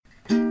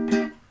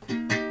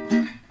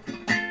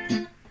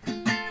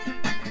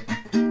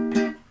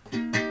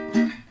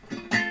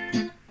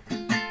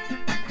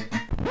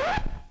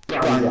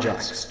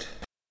Banjaxed.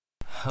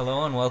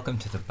 Hello and welcome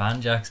to the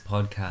Banjaxed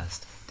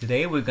podcast.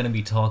 Today we're going to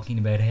be talking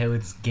about how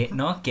it's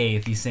not gay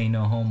if you say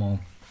no homo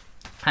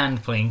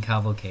and playing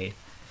Cavalcade.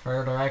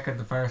 For the record,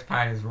 the first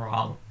part is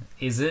wrong.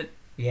 Is it?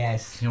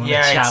 Yes. Do you want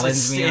to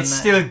challenge me on it's that?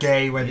 still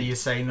gay whether you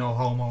say no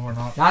homo or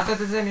not. Not that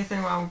there's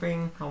anything wrong with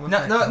being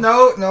homosexual.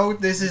 No.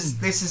 This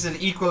is an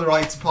equal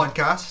rights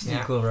podcast.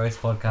 Yeah. Equal Rights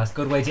podcast.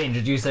 Good way to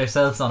introduce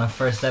ourselves on a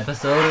first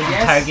episode and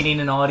Yes. targeting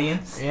an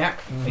audience. Yeah.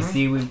 I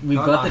see we've Good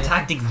got the audience.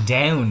 tactics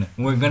down.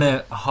 We're going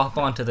to hop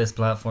onto this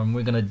platform.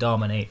 We're going to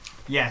dominate.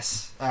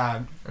 Yes,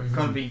 going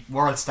to be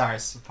world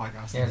stars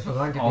podcast. Yes,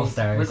 All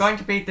stars. we're going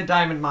to beat the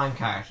Diamond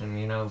Minecart, and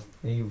you know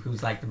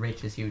who's like the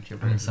richest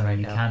YouTuber. I'm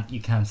sorry, right you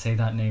can't say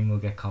that name. We'll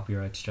get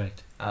copyright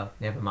striked. Oh,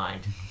 never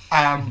mind.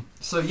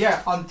 So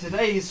yeah, on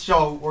today's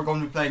show we're going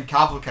to be playing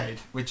Cavalcade,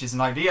 which is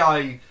an idea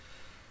I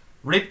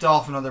ripped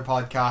off another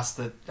podcast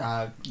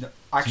that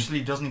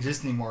actually doesn't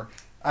exist anymore.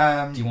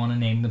 Do you want to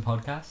name the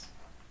podcast?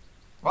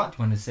 What? Do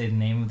you want to say the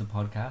name of the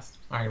podcast?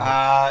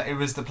 It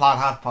was the Plaid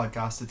Hat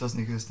podcast. It doesn't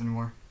exist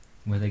anymore.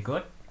 Were they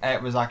good?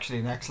 It was actually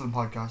an excellent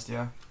podcast,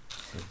 yeah.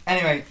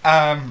 Anyway,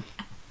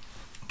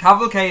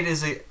 Cavalcade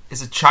is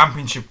a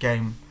championship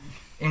game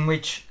in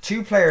which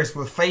two players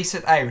will face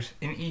it out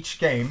in each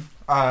game.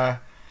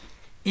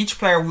 Each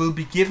player will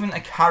be given a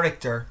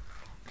character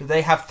that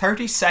they have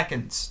 30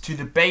 seconds to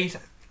debate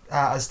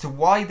as to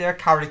why their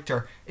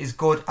character is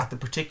good at the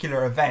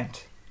particular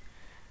event.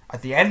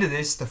 At the end of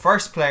this, the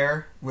first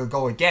player will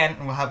go again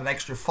and will have an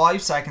extra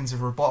 5 seconds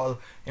of rebuttal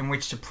in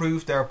which to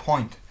prove their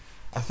point.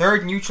 A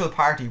third neutral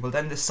party will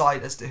then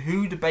decide as to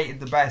who debated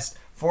the best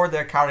for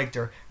their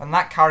character, and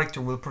that character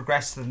will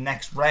progress to the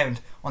next round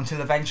until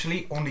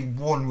eventually only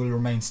one will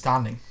remain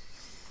standing.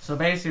 So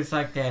basically, it's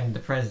like the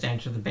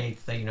presidential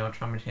debates that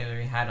Trump and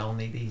Hillary had.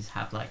 Only these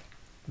have like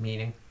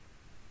meaning.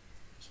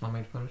 That's one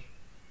way to put it.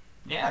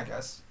 Yeah, I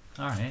guess.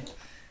 Alright.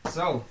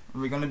 So,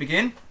 are we going to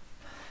begin?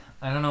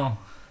 I don't know.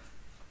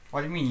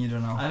 What do you mean you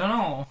don't know? I don't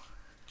know.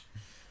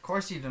 Of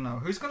course you don't know.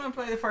 Who's going to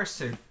play the first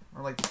two?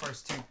 Or like the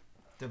first two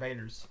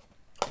debaters?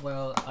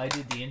 Well, I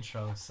did the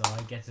intro, so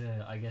I get to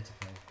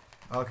play.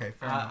 Okay,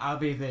 fair enough. I'll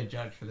be the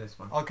judge for this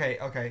one. Okay.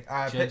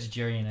 Judge,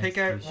 jury, and Pick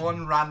out execution.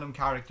 one random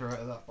character out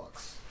of that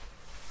box.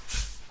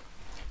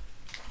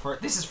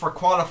 This is for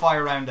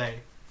qualifier round A.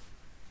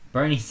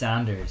 Bernie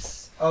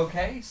Sanders.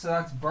 Okay, so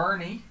that's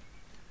Bernie.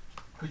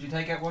 Could you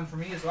take out one for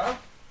me as well?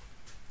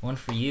 One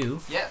for you.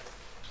 Yeah.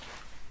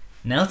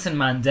 Nelson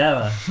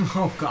Mandela.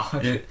 Oh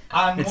God.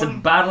 And It's a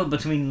battle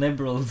between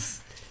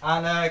liberals.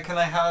 And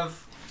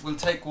we'll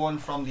take one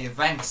from the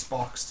events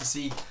box to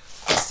see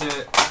as to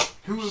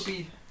who will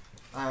be,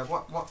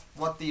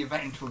 what the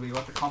event will be,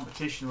 what the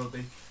competition will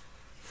be.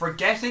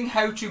 Forgetting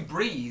how to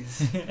breathe.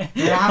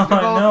 You have to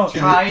both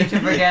try to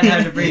forget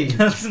how to breathe.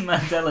 Nelson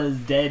Mandela is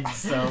dead,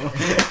 so.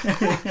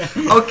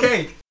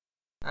 Okay.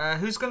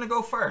 Who's going to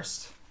go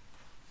first?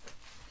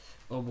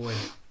 Oh boy.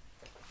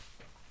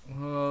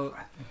 Well,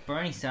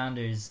 Bernie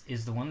Sanders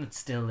is the one that's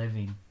still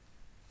living,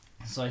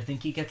 so I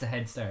think he gets a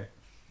head start.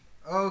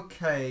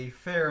 Okay,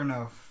 fair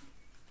enough.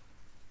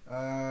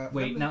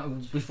 Wait, now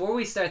before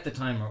we start the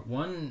timer,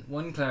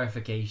 one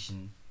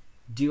clarification: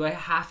 do I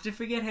have to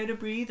forget how to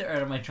breathe, or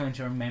am I trying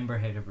to remember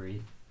how to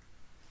breathe?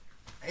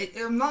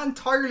 I'm not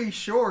entirely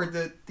sure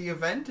that the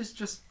event is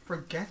just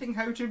forgetting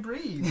how to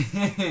breathe.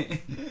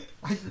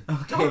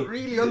 I don't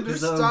really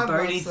understand. So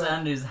Bernie that.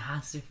 Sanders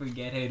has to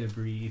forget how to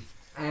breathe,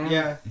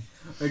 Yeah,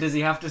 or does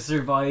he have to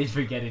survive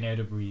forgetting how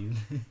to breathe?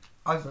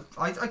 I'm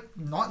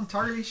not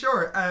entirely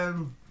sure.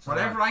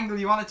 Whatever angle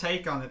you want to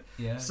take on it.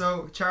 Yeah.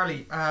 So,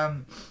 Charlie,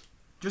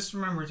 just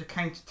remember to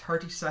count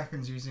 30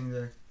 seconds using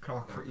the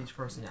clock for each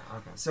person. Yeah.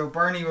 Okay. So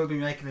Bernie will be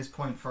making his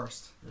point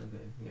first.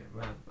 Okay. Yeah.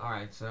 Well. All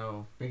right.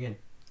 So begin.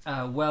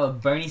 Well,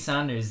 Bernie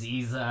Sanders,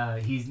 he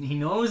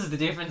knows the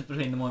difference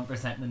between the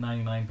 1% and the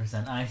 99%,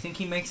 and I think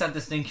he makes that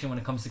distinction when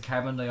it comes to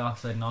carbon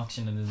dioxide and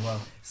oxygen as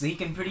well. So he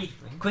can pretty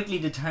quickly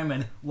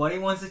determine what he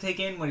wants to take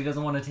in, what he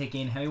doesn't want to take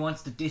in, how he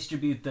wants to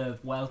distribute the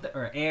wealth,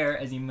 or air,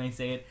 as you might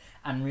say it,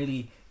 and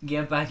really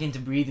get back into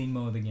breathing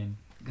mode again.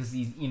 Because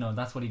he's,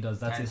 that's what he does.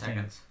 That's 10 his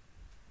seconds.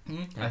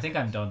 thing. I think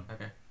I'm done.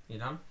 Okay. You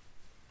done?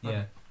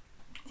 Yeah.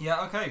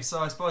 Yeah, okay, so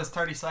I suppose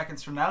 30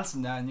 seconds from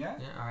Nelson then, yeah?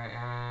 Yeah. All right.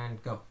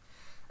 And go.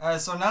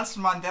 So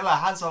Nelson Mandela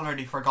has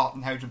already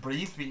forgotten how to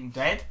breathe, being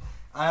dead.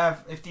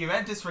 If the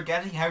event is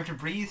forgetting how to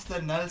breathe,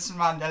 then Nelson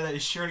Mandela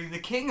is surely the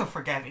king of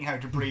forgetting how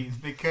to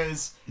breathe,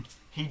 because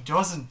he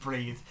doesn't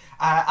breathe.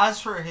 As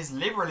for his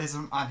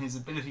liberalism and his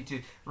ability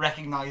to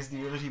recognise the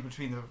unity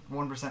between the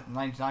 1% and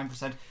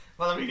 99%,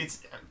 well, I mean,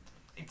 it's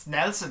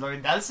Nelson. I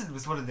mean, Nelson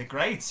was one of the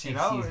greats, you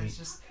know? Excuse me. It's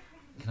just...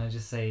 Can I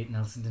just say,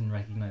 Nelson didn't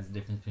recognise the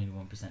difference between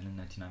 1%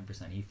 and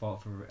 99%. He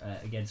fought for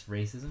against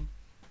racism.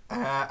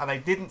 and I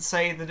didn't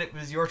say that it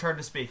was your turn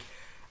to speak.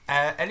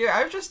 Anyway,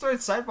 I've just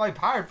said my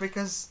part,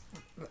 because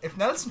if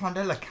Nelson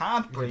Mandela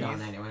can't breathe... You're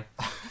done anyway.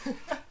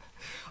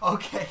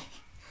 Okay.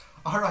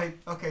 Alright,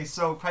 okay,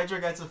 so Pedro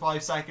gets a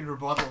 5-second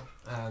rebuttal.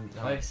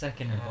 5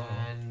 second rebuttal.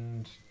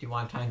 And do you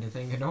want time to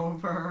think it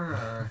over,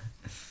 or...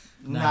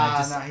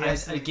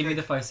 Give me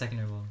the 5-second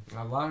interval.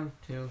 1,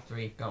 2,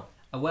 3, go.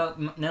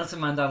 Nelson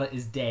Mandela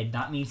is dead.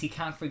 That means he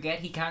can't forget,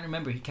 he can't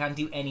remember, he can't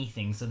do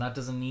anything. So that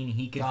doesn't mean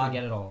he can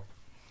forget it all.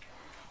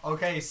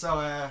 Okay,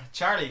 so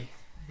Charlie,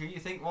 who do you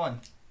think won?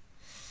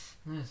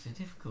 It's a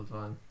difficult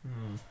one.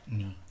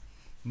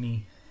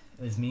 Me.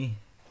 It was me.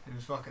 It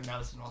was fucking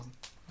Nelson, wasn't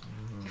it?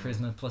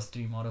 Charisma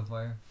 +3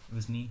 modifier. It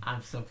was me.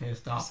 I'm so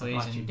pissed off at what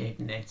Persuasion. you did,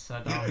 Nick, so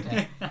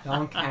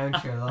don't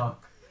count your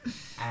luck.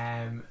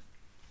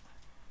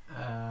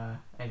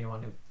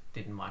 Anyone who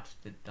didn't watch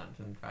the Dungeons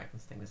and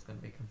Dragons thing is going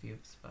to be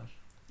confused, but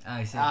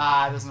I see. It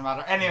doesn't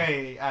matter.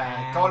 Anyway,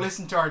 go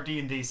listen to our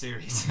D&D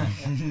series.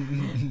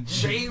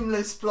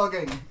 Shameless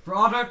plugging.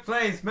 product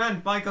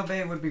placement. Michael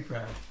Bay would be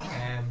proud.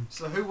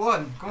 So who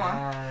won? Go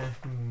on.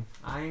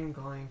 I'm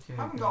going to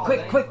Haven't go got all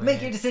Quick, day. quick,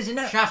 make your decision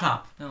now. Shut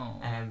up.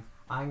 No.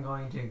 I'm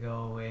going to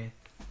go with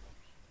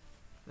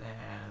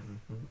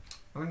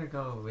I'm going to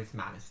go with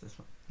Malice this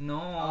one. No.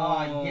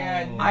 Oh,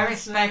 yeah, I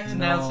respect No.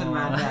 Nelson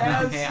Mandela.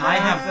 Nelson Okay, I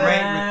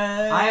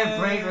have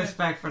great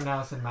respect for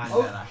Nelson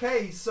Mandela.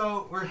 Okay,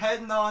 so we're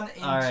heading on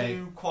into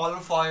Alright.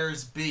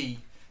 qualifiers B.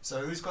 So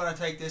who's going to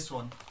take this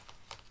one?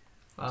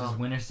 Just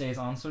winner stays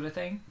on sort of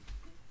thing.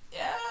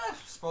 Yeah,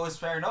 suppose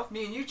fair enough.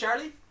 Me and you,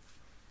 Charlie.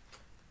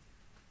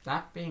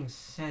 That being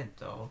said,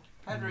 though,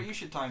 Pedro, you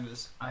should time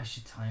this. I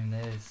should time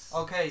this.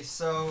 Okay,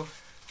 so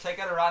take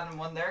out a random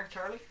one there,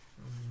 Charlie.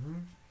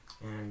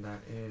 and that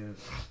is.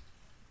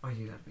 Oh,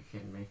 you gotta be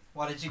kidding me!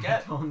 What did you I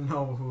get? don't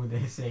know who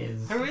this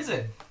is. Who is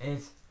it?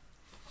 It's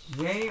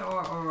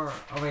J.R.R.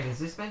 Oh wait, is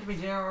this meant to be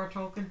J.R.R.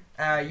 Tolkien?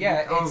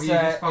 Yeah, Oh, it's you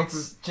just fucked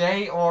it's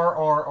J or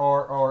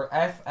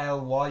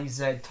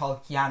FLYZ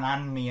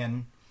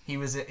Tolkienanmian. He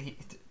was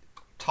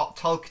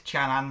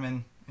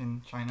Tolkienanman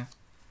in China.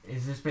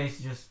 Is this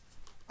basically just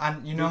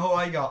And you know who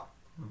I got?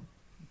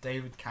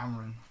 David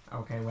Cameron.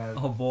 okay? Well,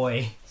 Oh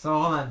boy. so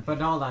hold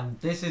on.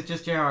 This is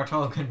just J.R.R.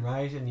 Tolkien,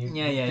 right? And you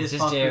it's just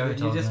fucked J.R.R. with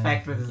it- You just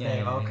Tolkien. fecked with his Yeah,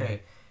 name. yeah,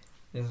 Okay.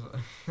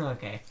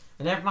 Okay.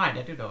 Never mind.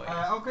 I do know it.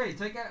 Okay,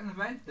 take out an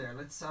event there.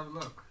 Let's have a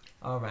look.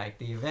 All right.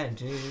 The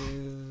event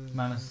is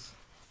Manus.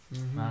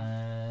 Mhm.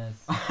 Manus.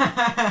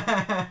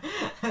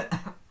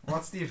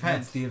 What's the event?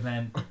 That's the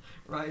event.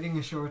 Writing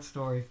a short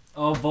story.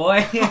 Oh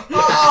boy.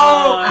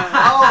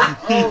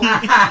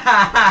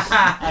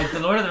 The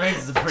Lord of the Rings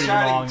is a pretty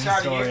long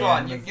Charlie, story. you go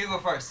on. and You go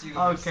first. You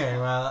go first. Okay.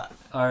 Well.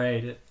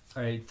 Alright.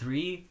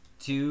 3,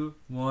 2,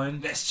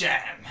 1. Let's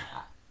jam.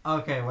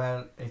 Okay.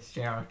 Well, it's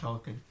J.R.R.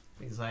 Tolkien.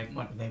 He's like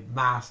one of the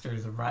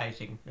masters of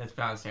writing. Let's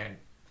be honest here.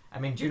 I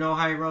mean, do you know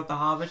how he wrote The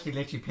Hobbit? He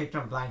literally picked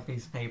up a blank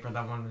piece of paper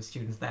that one of his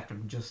students left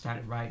him and just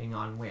started writing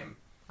on whim.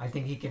 I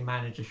think he can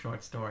manage a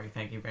short story.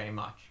 Thank you very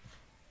much.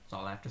 That's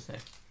all I have to say.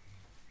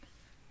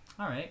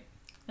 Alright.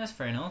 That's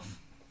fair enough.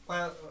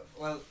 Well.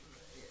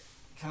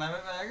 Can I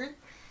make my argument?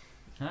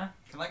 Huh?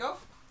 Can I go?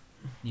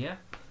 Yeah.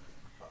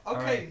 Okay.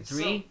 Alright,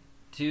 3,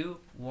 2,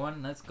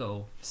 1, let's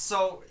go.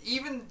 So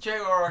even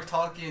J.R.R.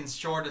 Tolkien's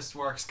shortest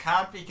works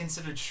can't be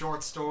considered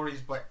short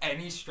stories by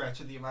any stretch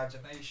of the The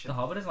imagination.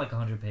 Hobbit is like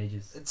 100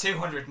 pages.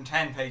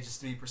 210 pages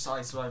to be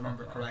precise, if I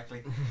remember Okay.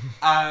 correctly.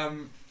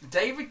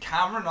 David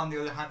Cameron, on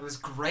the other hand, was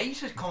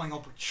great at coming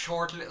up with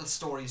short little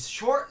stories,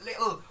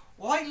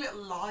 white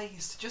little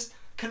lies to just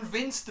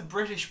convince the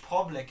British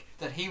public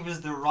that he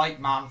was the right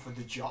man for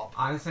the job.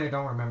 Honestly, I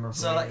don't remember. Who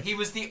So it like, is. he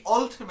was the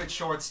ultimate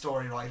short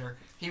story writer.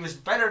 He was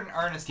better than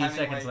Ernest Few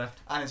Hemingway seconds left.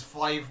 and his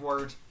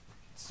 5-word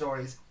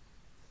stories.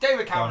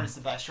 David Cameron Done. is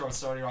the best short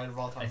story writer of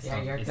all time. It's Yeah,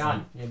 done. you're It's done.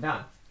 done. You're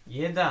done.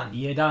 You're done.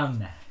 You're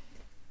done.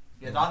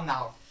 You're done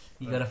now.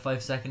 You got a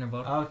 5-second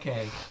rebuttal.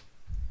 Okay.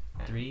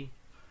 3,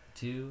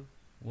 2,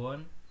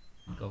 1,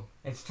 go.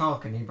 It's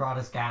Tolkien. He brought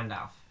us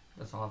Gandalf.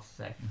 That's all I have to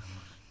say.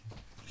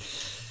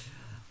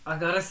 I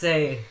gotta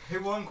say,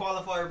 Who won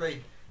qualifier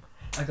B?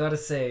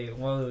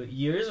 well,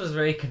 yours was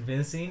very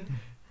convincing.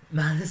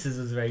 Manus's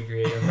was very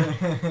creative.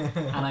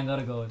 And I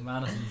gotta go with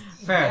Manus's.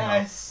 Fair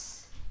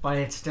enough. But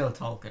it's still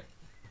Tolkien.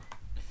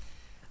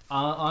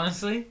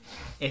 Honestly,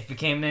 if it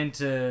came down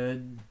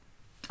to...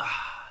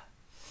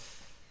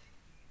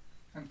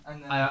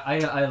 And then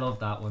I love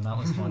that one. That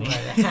was funny.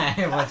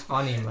 It was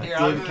funny, but Here,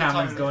 I'll do David the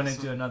Cameron's time going this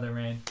into one. another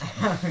round.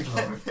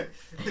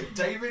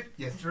 David,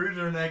 you're through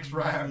to the next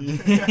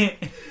round.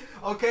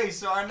 Okay,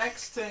 so our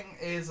next thing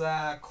is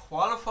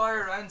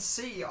qualifier round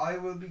C. I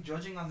will be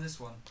judging on this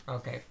one.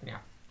 okay, yeah,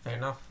 fair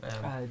enough.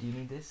 Do you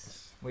need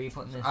this? Where are you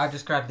putting this? I'll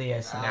just grab the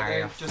They're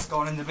scenario. just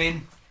going in the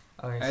bin.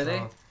 Okay, Are they?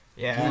 so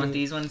Do you want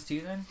these ones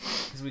too then?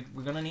 Because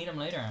we're going to need them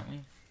later, aren't we?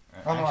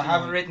 Oh no, I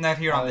have it written out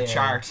here on Oh, the yeah.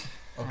 chart.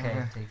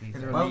 Okay, take these. Either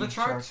then. well, the lead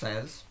chart chart.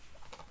 says.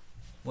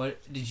 What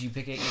did you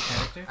pick out your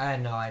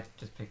character? No, I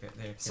just pick it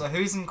there. So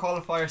who's in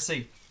qualifier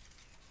C?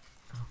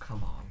 Oh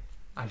come on!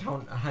 I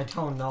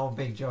don't know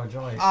Big Joe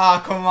Joyce.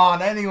 Ah, come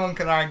on. Anyone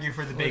can argue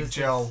for the What Big is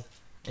Joe.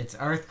 It's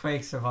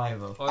Earthquake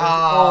Survival.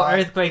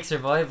 Earthquake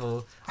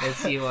Survival. Let's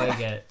see who I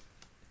get.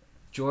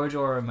 George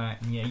R. R.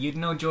 Martin. Yeah, you'd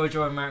know George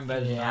R. R. Martin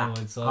better than I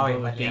would, so I'll go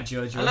with Big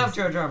Joe Joyce. I love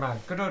George R. R.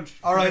 Martin. Good old.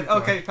 Alright, good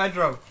old okay,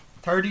 Pedro.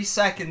 30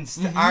 seconds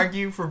to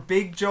argue for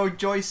Big Joe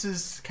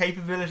Joyce's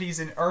capabilities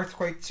in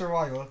earthquake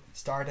survival,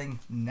 starting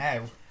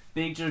now.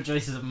 Big Joe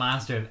Joyce is a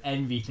master of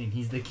everything.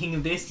 He's the king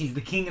of this. He's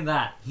the king of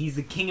that. He's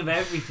the king of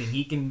everything.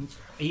 He's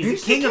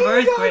the king of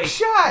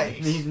earthquakes.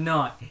 He's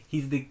not.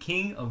 He's the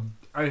king of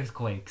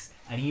earthquakes,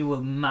 and he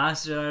will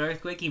master that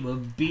earthquake. He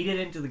will beat it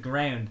into the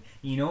ground.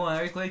 You know what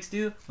earthquakes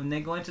do? When they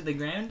go into the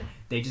ground,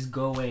 they just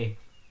go away,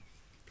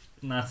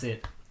 and that's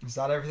it. Is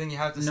that everything you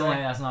have to say? No,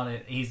 that's not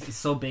it. He's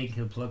so big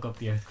he'll plug up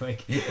the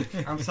earthquake.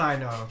 I'm sorry,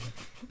 no.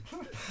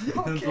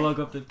 He'll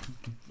plug up the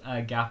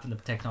gap in the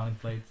tectonic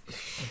plates.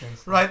 Okay,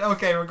 so. Right,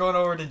 okay, we're going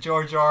over to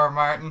George R.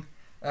 Martin.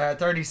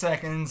 30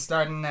 seconds,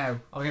 starting now.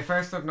 Okay,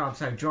 first up, no, I'm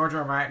sorry. George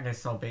R. Martin is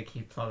so big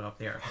he'd plug up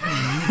the earth.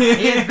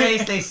 He is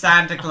basically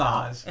Santa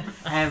Claus.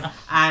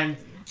 And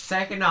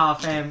second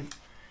off,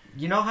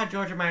 you know how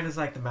George R. Martin is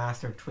like the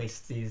master of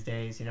twists these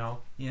days, you know?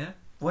 Yeah.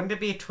 Wouldn't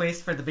it be a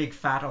twist for the big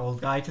fat old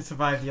guy to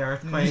survive the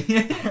earthquake?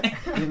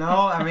 You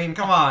know? I mean,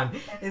 come on.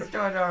 It's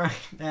George R.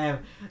 So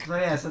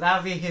yeah, so that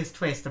would be his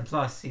twist. And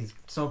plus, he's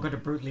so good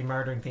at brutally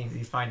murdering things,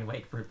 he's finding a way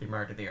to brutally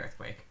murder the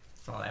earthquake.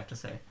 That's all I have to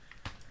say.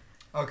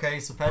 Okay,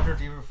 so Pedro,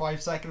 do you have a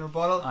 5-second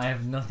rebuttal? I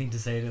have nothing to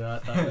say to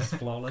that. That was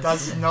flawless.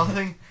 That's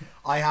nothing.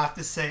 I have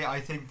to say, I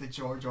think that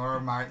George R. R.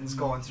 Martin's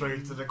going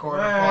through to the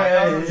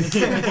quarterfinals.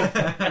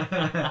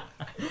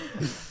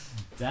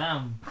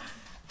 Damn.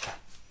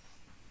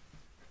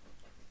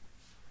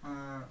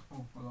 Oh,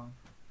 hold on.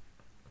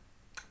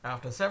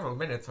 After several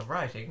minutes of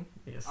writing,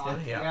 he is still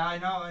here. Yeah, I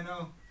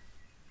know.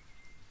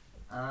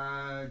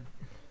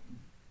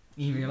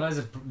 You realise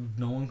that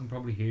no one can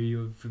probably hear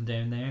you from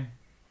down there?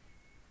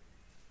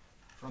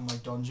 From my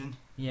dungeon.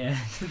 Yeah,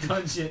 the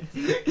dungeon.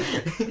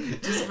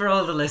 Just for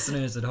all the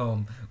listeners at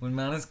home, when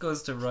Manus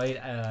goes to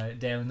write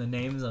down the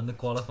names on the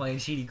qualifying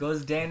sheet, he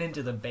goes down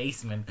into the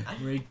basement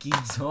where he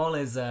keeps all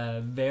his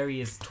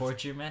various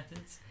torture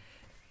methods.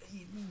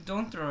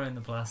 Don't throw in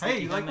the plastic. Hey,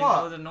 you like make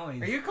what? loads of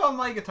noise. Are you calling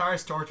my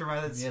guitarist torture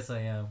methods? Yes,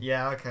 I am.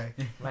 Yeah, okay.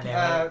 Well,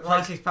 yeah,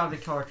 plus he's probably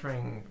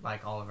torturing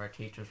like all of our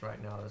teachers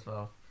right now as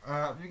well.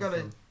 Have you got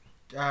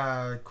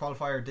a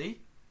qualifier D?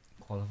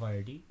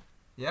 Qualifier D?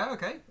 Yeah,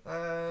 okay.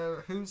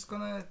 Who's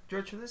gonna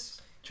judge for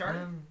this? Charlie?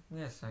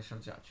 Yes, I shall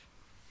judge.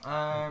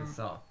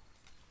 So.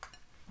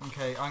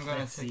 Okay, I'm gonna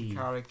Let's take see. a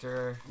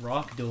character.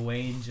 Rock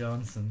Dwayne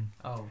Johnson.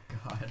 Oh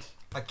God.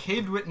 A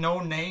kid with no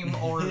name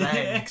or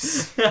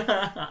legs.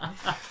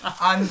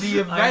 And the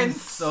event. I'm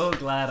so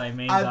glad I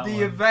made that And the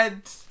one.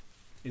 event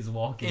Is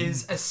walking.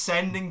 is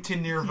ascending to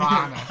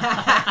Nirvana.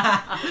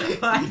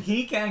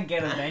 He can't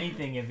get him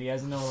anything if he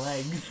has no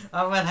legs.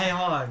 Oh well, hey,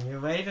 hold on. You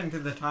wait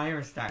until the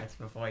timer starts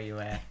before you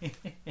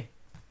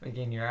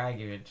begin your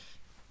argument.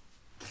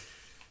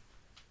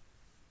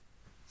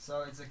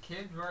 So it's a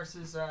kid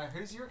versus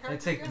who's your character?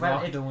 It's a again?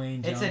 well, Rock Dwayne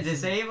it's Johnson. a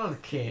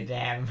disabled kid,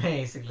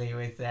 basically.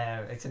 With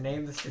it's a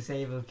nameless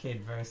disabled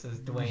kid versus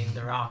Dwayne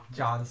the Rock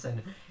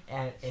Johnson.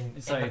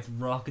 Sorry, it's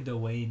Rock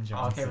Dwayne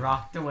Johnson. Okay,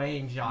 Rock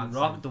Dwayne Johnson.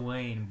 Rock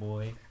Dwayne,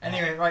 boy.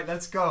 Anyway, right,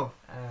 let's go.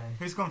 Uh,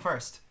 Who's going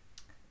first?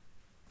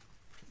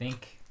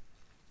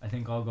 I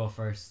think I'll go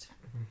first.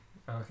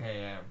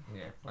 okay,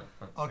 yeah. One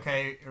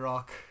Okay,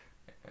 Rock.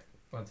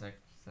 1 sec.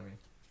 Just let me.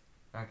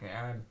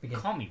 Okay, begin.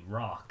 Call me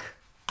Rock.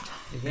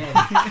 Begin.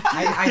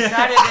 I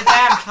started the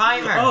damn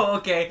timer. Oh,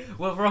 okay.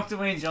 Well, Rock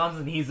Dwayne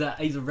Johnson, he's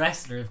a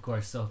wrestler, of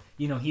course. So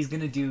he's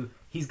gonna do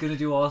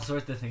all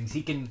sorts of things.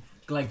 He can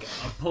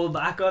pull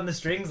back on the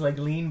strings,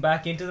 lean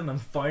back into them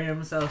and fire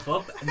himself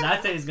up, and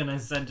that's how he's gonna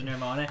ascend to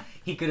Nirvana.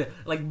 He could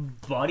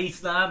body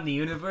slam the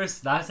universe.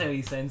 That's how he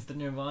ascends to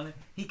Nirvana.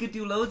 He could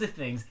do loads of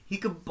things. He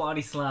could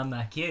body slam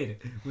that kid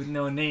with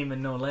no name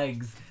and no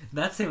legs.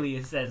 That's how he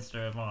ascends to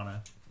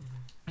Nirvana.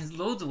 There's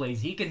loads of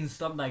ways he can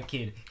stop that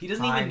kid. He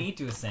doesn't even need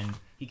to ascend.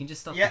 He can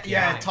just stop the kid.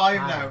 Yeah,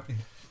 time now.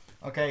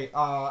 Okay,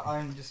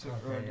 I'm just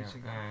ready to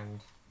go. And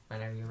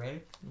whenever you're ready,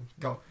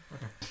 Go.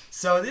 Okay.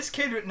 So this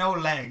kid with no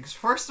legs,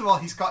 first of all,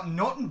 he's got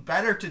nothing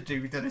better to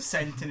do than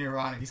ascend to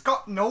Nirvana. He's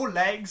got no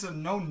legs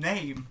and no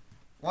name.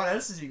 What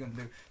else is he going to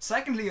do?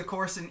 Secondly, of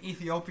course, in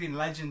Ethiopian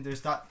legend,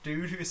 there's that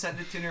dude who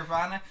ascended to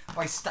Nirvana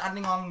by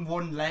standing on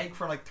one leg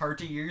for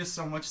 30 years,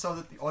 so much so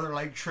that the other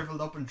leg shriveled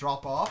up and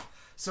drop off.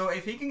 So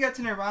if he can get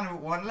to Nirvana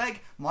with one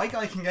leg, my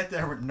guy can get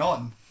there with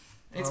none.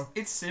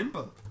 It's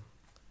simple.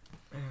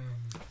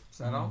 is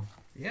that all?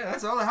 Yeah,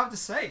 that's all I have to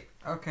say.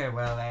 Okay,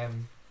 well,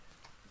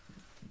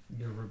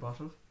 your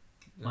rebuttal.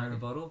 My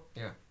rebuttal?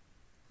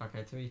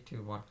 Okay, 3,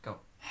 2, 1, go.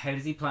 How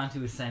does he plan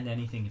to ascend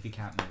anything if he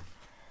can't move?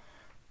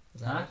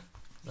 Is that Huh?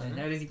 it? Is that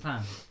How it? does he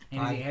plan?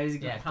 How Fine. does he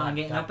Yeah, plan done,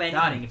 getting done, up anything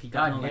done, if he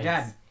got no You're legs?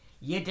 done.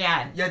 You're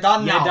done. You're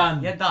done now. You're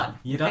done. You're done.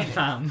 You're done, finished.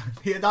 fam.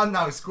 You're done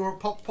now. Score.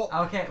 Pop.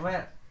 Okay,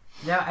 well,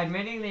 yeah,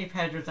 admittingly,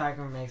 Pedro's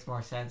argument makes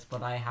more sense,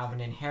 but I have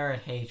an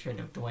inherent hatred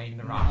of Dwayne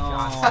the Rock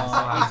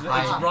Johnson.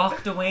 It's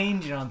Rock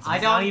Dwayne Johnson. I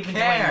It's not don't even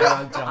care. Dwayne The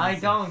Rock Johnson. I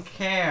don't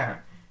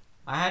care.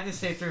 I had to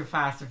sit through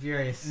Fast and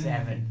Furious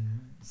 7.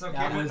 So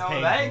That kid with was no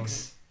painful.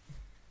 legs.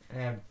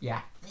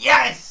 Yeah.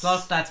 Yes.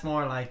 Plus, that's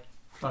more like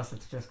Plus,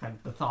 it's just kind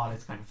of the thought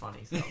is kind of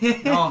funny. So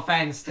no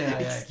offense to.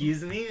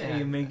 Excuse me? Yeah. Are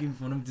you making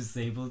fun of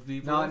disabled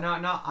people? No.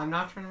 I'm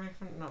not trying to make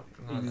fun. No.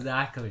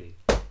 Exactly.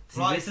 See,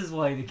 Right. this is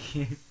why the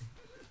kid.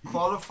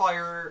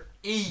 Qualifier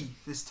E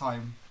this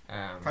time.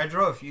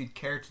 Pedro, if you'd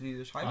care to do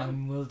the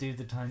timing. We'll do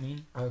the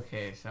timing.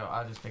 Okay, so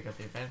I'll just pick up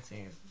the event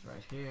scene. It's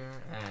right here,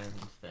 and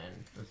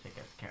then we'll pick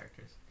up the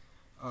characters.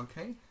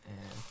 Okay.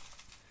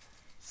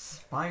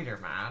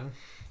 Spider-Man.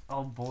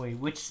 Oh boy,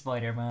 which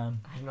Spider-Man?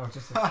 I don't know,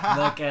 just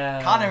Like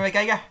Conor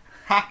McGregor.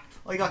 Ha!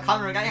 I got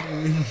Conor McGregor.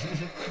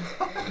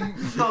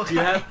 Do you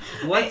have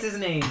what's his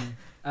name?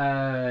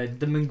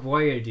 The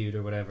Maguire dude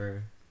or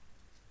whatever.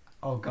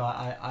 oh god,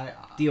 I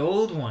The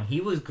old one.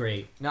 He was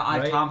great. no, I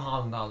right? Tom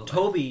Holland all the way.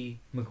 Toby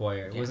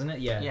Maguire, Yeah. wasn't it?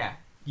 Yeah. Yeah,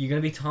 You're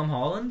gonna be Tom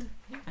Holland?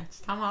 it's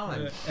Tom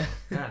Holland.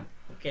 Yeah.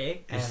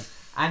 Okay.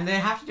 And they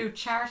have to do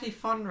charity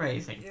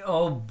fundraising.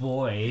 Oh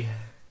boy.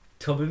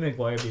 Toby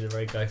Maguire be the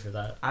right guy for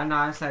that. I'm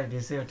not. I'm sorry. Do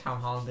you see what Tom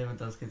Holland did with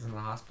those kids in the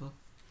hospital?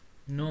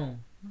 No.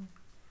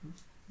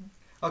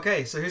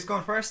 Okay, so who's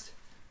going first?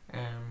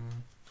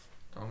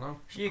 Don't know.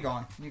 You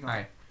going.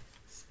 Alright.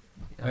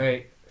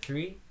 Alright.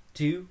 3,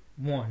 2,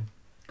 1.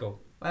 Go.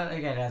 Well,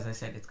 again, as I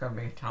said, it's going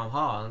to be Tom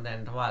Holland.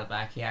 And a while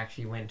back, he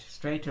actually went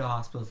straight to the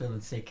hospital filled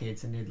with sick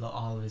kids and did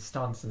all of his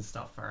stunts and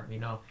stuff for him. You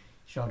know,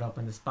 showed up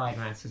in the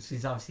Spider-Man, so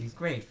he's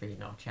great for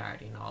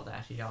charity and all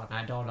that. You know, and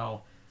I don't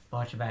know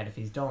much about if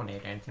he's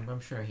donated anything, but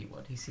I'm sure he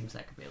would. He seems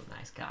like a real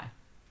nice guy.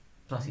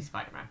 Plus, he's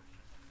Spider-Man.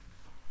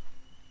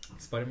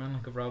 Spider-Man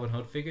like a Robin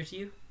Hood figure to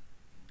you?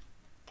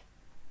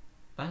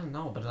 I don't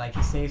know, but like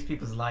he saves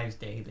people's lives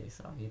daily,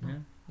 so you know.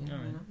 Yeah.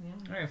 Alright.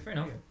 Alright, fair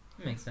enough.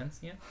 That makes sense,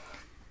 yeah.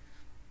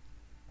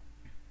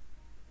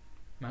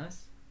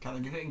 Malice? Can I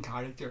do it in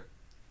character?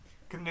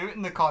 Can do it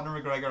in the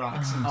Conor McGregor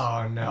accent.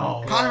 Oh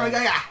no. Conor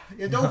McGregor,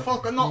 you don't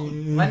fucking know.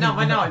 But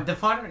no. The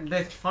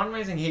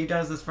fundraising he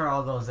does is for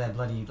all those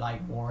bloody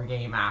like war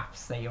game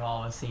apps that you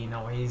always see. You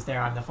know, where he's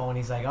there on the phone.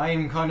 He's like,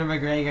 "I'm Conor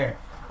McGregor.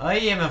 I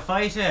am a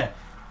fighter."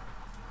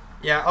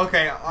 Yeah.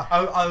 Okay.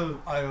 I'll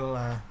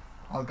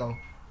go.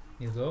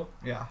 You go?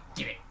 Yeah.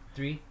 Do it.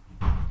 3,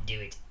 do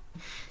it.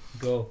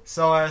 Go.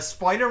 So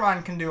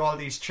Spider-Man can do all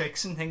these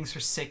tricks and things for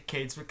sick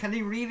kids, but can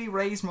he really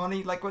raise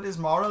money like with his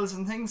morals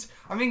and things?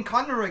 I mean,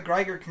 Conor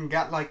McGregor can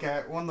get like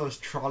one of those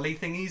trolley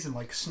thingies and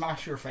like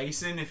smash your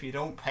face in if you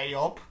don't pay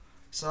up.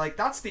 So like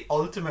that's the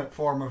ultimate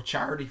form of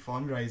charity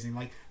fundraising.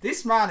 Like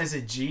this man is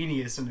a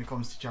genius when it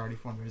comes to charity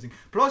fundraising.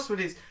 Plus with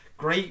his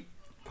great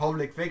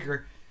public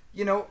figure,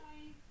 you know,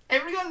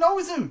 everyone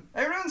knows him.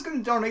 Everyone's going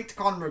to donate to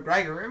Conor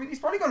McGregor. I mean, he's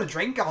probably going to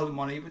drink all the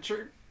money, but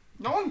sure,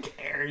 no one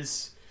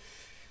cares.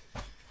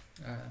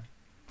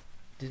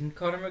 Didn't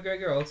Conor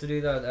McGregor also do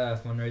that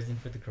fundraising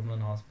for the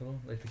Crumlin Hospital,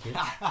 like the kids?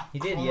 He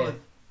did, yeah.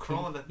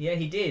 Yeah,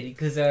 he did,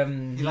 because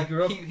he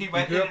grew up. He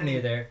grew up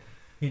near there.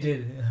 He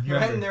did. He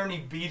went in there and he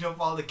beat up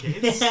all the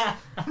kids.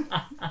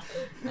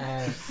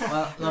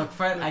 Well, look,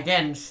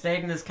 again,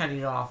 stating this kind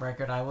of off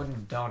record, I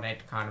wouldn't donate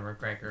to Conor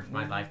McGregor if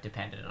my life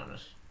depended on it.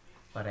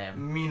 But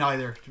me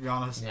neither, to be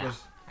honest. yeah.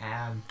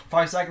 But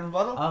 5-second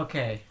rebuttal.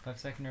 Okay.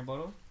 5-second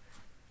rebuttal.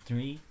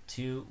 3,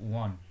 2,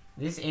 1.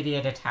 This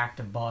idiot attacked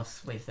a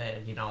bus with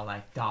a,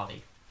 like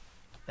dolly.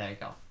 There you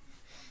go.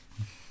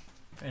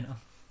 Fair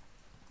enough.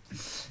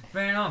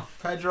 Fair enough.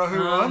 Pedro,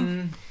 who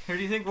won? Who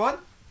do you think won?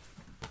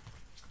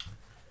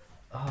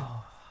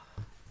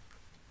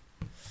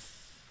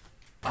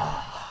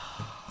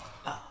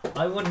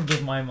 I wouldn't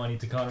give my money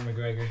to Conor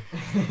McGregor.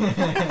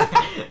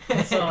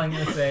 That's all I'm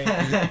gonna say.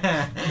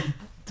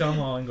 Tom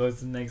Holland goes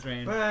to the next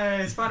round.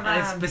 Hey, Spider-Man.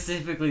 And it's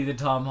specifically the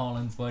Tom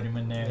Holland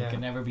Spider-Man there. Yeah. It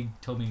can never be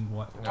Tobey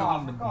Oh,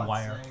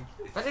 Maguire.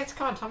 But it's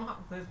called the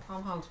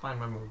Tom Holland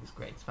Spider-Man movie was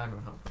great.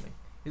 Spider-Man Homecoming.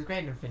 He was great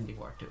in Infinity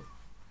War too.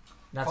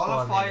 That's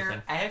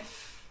Qualifier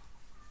F.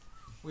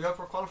 We up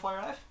for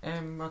qualifier F?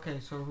 Okay,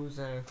 so who's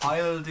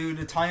I'll do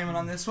the timing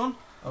on this one.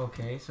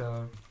 Okay,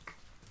 so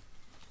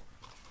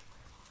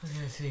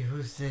let's see,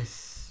 who's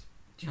this?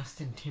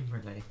 Justin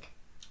Timberlake.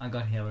 I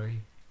got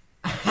Hillary.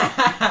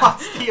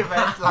 What's the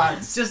event,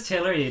 lads? It's just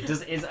Hillary.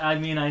 I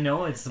mean, I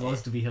know it's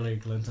supposed to be Hillary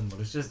Clinton, but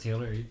it's just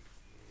Hillary.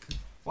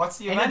 What's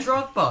the In event? a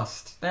drug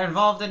bust. They're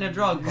involved in a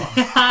drug bust.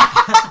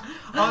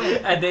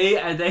 Are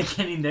they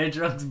getting their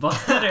drugs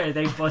busted, or are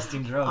they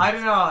busting drugs? I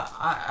don't know.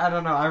 I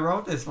don't know. I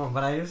wrote this one,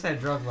 but I just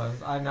said drug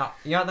bust. I'm not.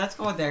 Yeah, let's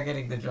go with they're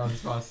getting the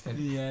drugs busted.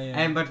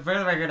 Yeah. But for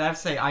the record, I have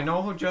to say I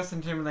know who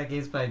Justin Timberlake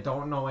is, but I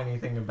don't know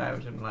anything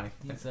about him. Like,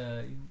 He's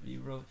he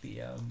wrote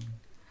the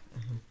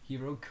he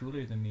wrote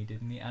Cooler Than Me,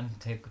 didn't he? And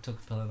took a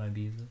pill and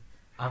Ibiza.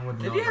 I wouldn't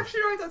Did know. he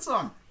actually write that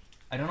song?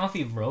 I don't know if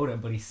he wrote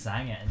it, but he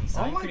sang it, and he Oh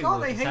sang my pretty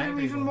god, well. I hate him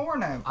even more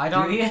now. I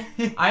don't. Do you?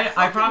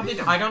 I probably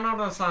I don't know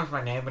those songs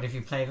by name, but if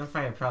you played them for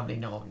me, I probably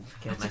know them.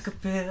 I took a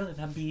pill and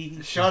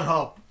Ibiza. Shut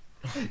up.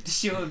 To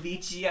show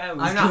Avicii I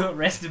was I'm not- good.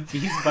 Rest in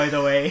peace, by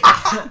the way.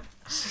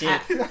 Shit.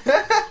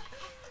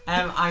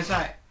 I'm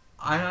sorry.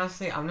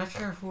 I'm not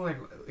sure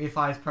if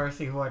I was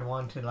personally who I'd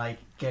want to like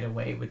get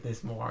away with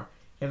this more.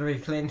 Hillary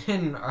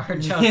Clinton or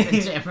Justin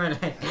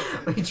Timberlake?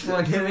 Which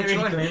one? Hillary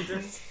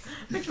Clinton.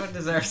 Which one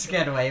deserves to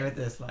get away with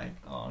this? Like,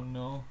 Oh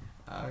no.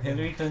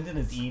 Hillary Clinton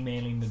is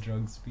emailing the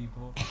drugs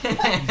people.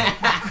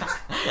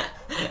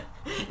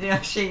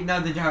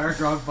 her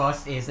drug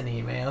bust is an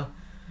email.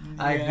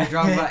 Like Yeah. the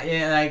drug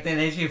like they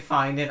literally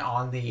find it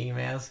on the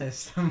email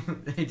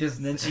system. They just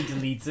And then she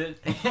deletes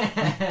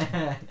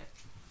it.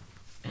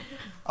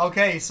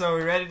 Okay, so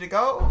we ready to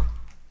go?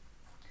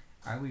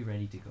 Are we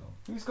ready to go?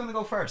 Who's going to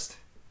go first?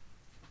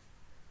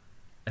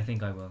 I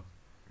think I will.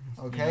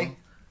 Okay.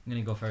 I'm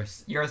gonna go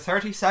first. Your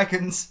 30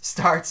 seconds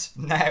starts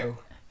now.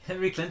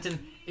 Hillary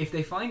Clinton, if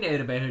they find out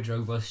about her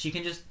drug bust, she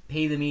can just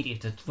pay the media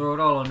to throw it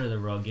all under the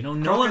rug. You know,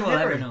 no one will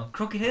Hillary. ever know.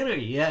 Crooked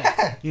Hillary,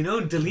 yeah. You know,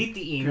 delete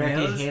the Crooked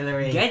emails,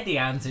 Hillary. get the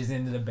answers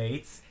in the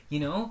debates. You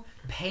know,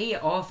 pay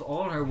off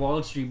all her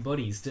Wall Street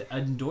buddies to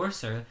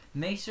endorse her.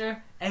 Make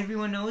sure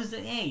everyone knows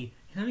that, hey,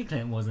 Hillary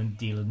Clinton wasn't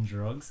dealing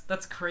drugs.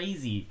 That's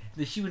crazy.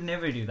 That she would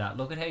never do that.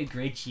 Look at how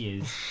great she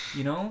is.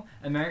 You know,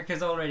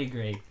 America's already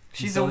great.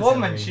 She's So a is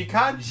woman. Hillary. She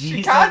can't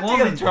She's deal a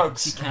woman.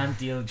 drugs. She can't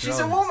deal drugs. She's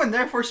a woman,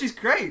 therefore she's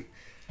great.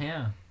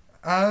 Yeah.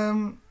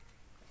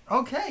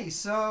 Okay,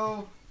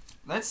 so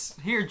let's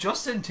hear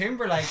Justin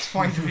Timberlake's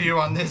point of view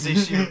on this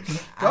issue.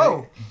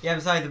 Go. Yeah,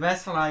 besides the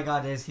best one I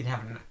got is he'd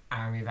have an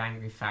army of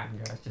angry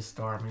fangirls just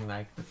storming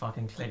like the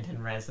fucking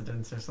Clinton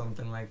residence or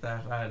something like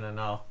that. I don't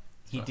know.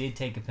 He did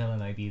take a pill in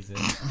Ibiza.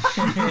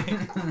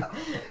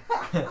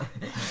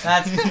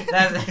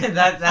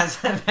 That's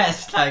the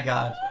best I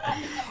got.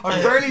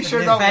 I'm fairly sure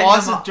He that offended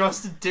wasn't them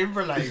Justin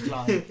Timberlake.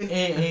 Like.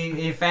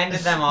 He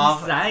offended them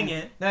off. Sang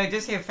it. No,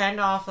 just he offend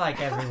off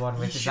like everyone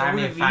with his Sure,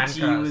 army of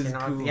Avicii fangirls. was You know,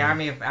 cool. the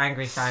army of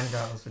angry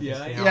fangirls. Would Yeah,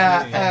 just, you know, yeah,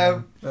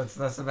 offend them.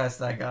 That's the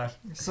best I got.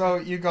 So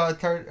you got a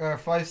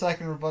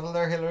 5-second rebuttal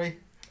there, Hillary.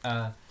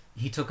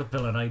 He took a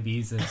pill in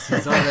Ibiza.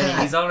 So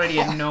he's already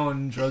a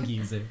known drug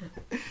user.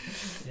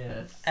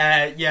 Yes.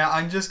 Yeah,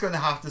 I'm just gonna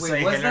have to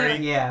say was Hillary. that,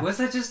 Yeah. was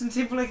that Justin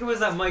Timberlake or was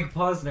that Mike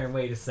Posner?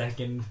 Wait a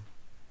second.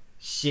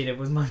 Shit, it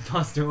was Mike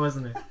Posner,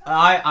 wasn't it?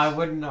 I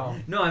wouldn't know.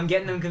 No, I'm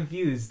getting them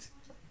confused.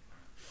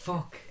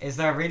 Fuck. Is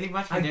there really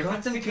much of a I got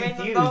difference them between them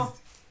confused. though?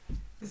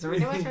 Is there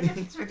really much of a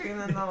difference between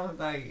them though?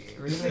 Like,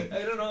 really?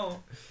 I don't know.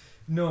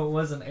 No, it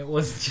wasn't. It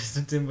wasn't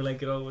Justin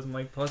Timberlake at all. It was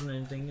Mike Posner.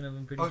 I'm thinking of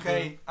him pretty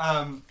Okay,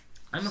 sure.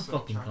 I'm a so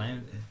fucking trying-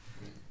 clown.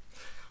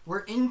 we're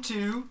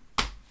into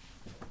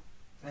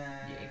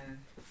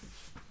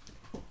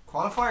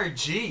qualifier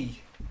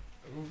G.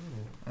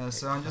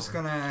 So I'm just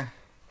gonna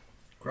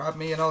grab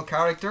me an old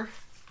character.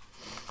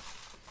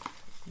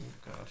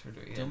 God, who do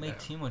we Don't get make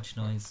there? too much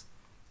noise.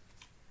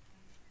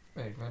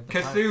 Wait, where'd the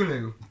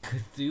Cthulhu.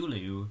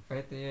 Cthulhu.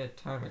 Where'd the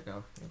timer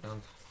go? I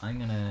don't- I'm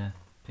gonna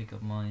pick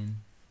up mine.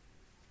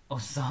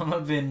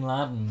 Osama bin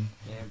Laden.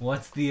 Yeah.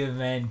 What's the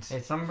event?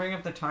 Hey, someone bring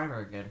up the timer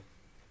again.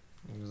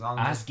 It was on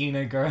Asking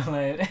a girl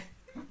out.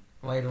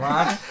 Wait,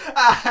 what?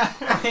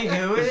 Wait,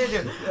 who is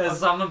it?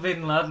 Osama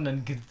bin Laden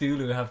and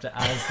Cthulhu have to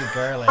ask a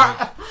girl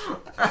out.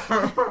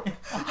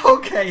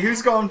 Okay,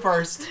 who's going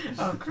first?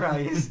 Oh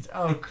Christ!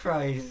 Oh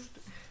Christ!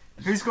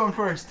 Who's going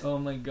first? Oh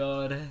my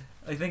god.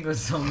 I think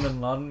Osama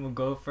bin Laden will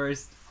go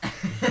first.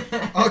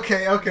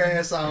 Okay,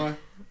 Osama.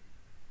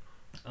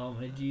 Oh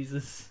my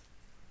Jesus.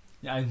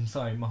 Yeah, I'm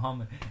sorry,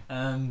 Muhammad.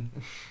 You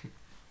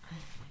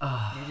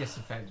just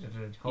offended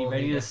it. You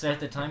ready to start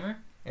the timer?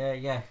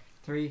 Yeah.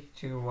 3,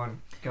 2, 1,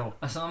 go.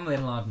 Osama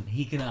bin Laden,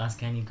 he can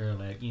ask any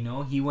girl out, you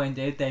know? He went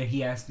out there,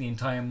 he asked the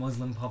entire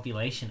Muslim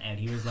population out.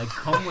 He was like,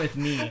 come with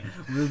me,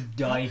 we'll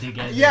die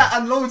together. Yeah,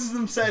 and loads of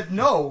them said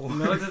no.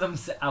 Loads of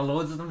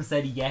them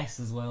said yes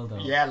as well, though.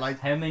 Yeah, like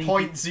How many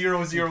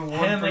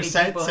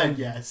 0.001% people said have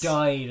yes.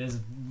 died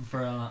for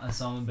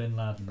Osama bin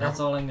Laden? That's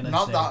all I'm gonna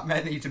Not say. that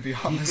many, to be He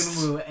can honest.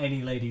 woo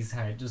any lady's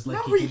heart, just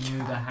like No, he he can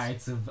woo the can't.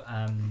 hearts of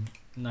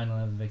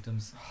 9/11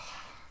 victims.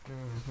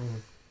 Mm-hmm.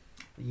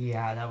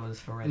 Yeah, that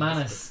was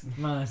horrendous.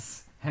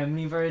 Manus, how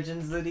many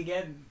virgins did he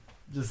get?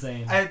 Just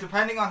saying.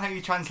 Depending on how you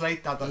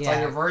translate that, that's Yeah,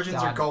 either virgins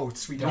or done.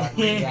 goats. We don't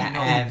really know.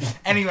 Yeah,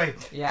 Anyway,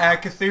 yeah.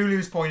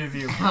 Cthulhu's point of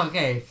view.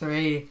 Okay,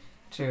 3,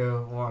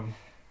 2, 1.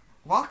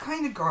 What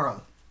kind of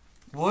girl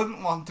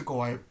wouldn't want to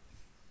go out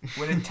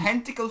with a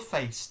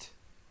tentacle-faced,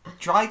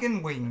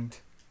 dragon-winged,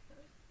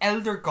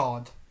 elder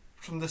god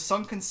from the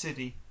sunken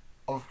city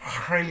of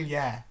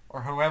Hrilya,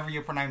 or however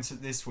you pronounce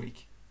it this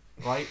week,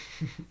 right?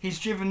 He's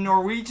driven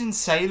Norwegian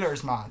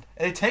sailors mad.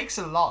 It takes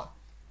a lot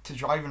to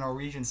drive a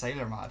Norwegian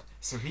sailor mad,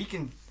 so he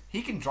can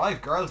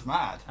drive girls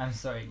mad. I'm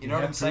sorry. Do You know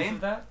what have I'm proof saying?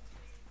 Of that?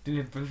 Do we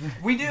have proof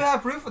of We do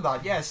have proof of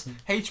that, yes.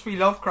 H.P.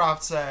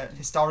 Lovecraft's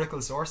historical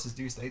sources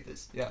do state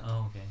this, yeah.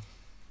 Oh,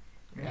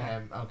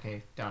 okay.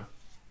 Okay, done.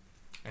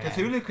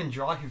 Cthulhu can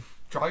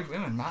drive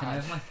women mad. Can I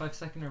have my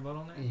 5-second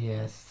rebuttal now?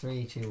 Yes,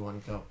 3, 2,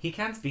 1, go. He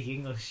can't speak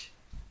English.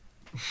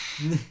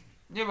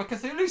 Yeah, but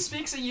Cthulhu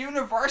speaks a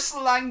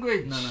universal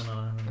language. No.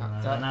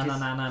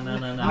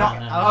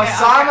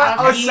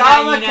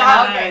 Osama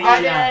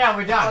can't. Yeah,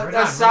 we're done.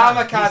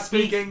 Osama He can't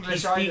speak speaks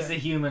English a either.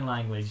 human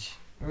language.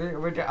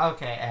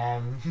 Okay,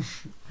 I'm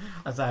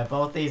sorry,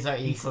 both these are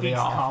He equally speaks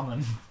awful.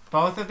 common.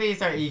 Both of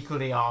these are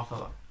equally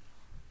awful.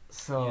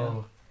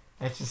 So,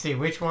 Let's just see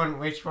which one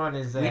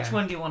is. Which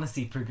one do you want to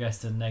see progress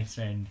to the next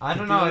round? I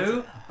don't know.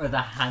 Blue or the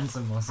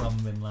handsome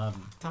Osama bin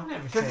Laden? Don't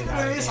ever Because say he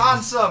that. is again.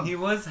 handsome. He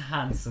was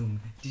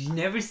handsome. Did you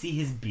never see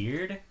his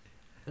beard?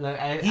 Look,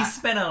 He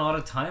spent a lot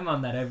of time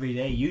on that every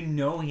day. You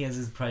know he has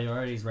his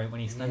priorities right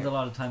when he spends Yeah. a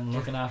lot of time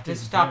looking after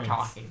just his stop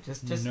appearance. talking.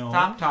 Just No.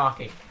 stop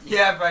talking.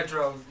 Yeah,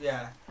 Pedro.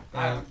 Yeah.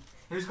 Um,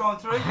 Who's going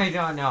through? I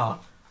don't know.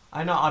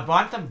 I know. I'd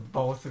want them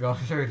both to go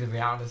through, to be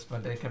honest,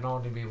 but there can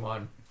only be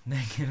one. There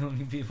can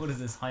only be, what is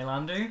this,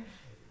 Highlander?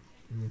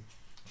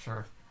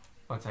 Sure.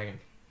 1 second.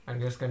 I'm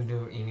just gonna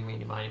do eeny,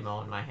 meeny, miny,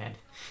 mo in my head.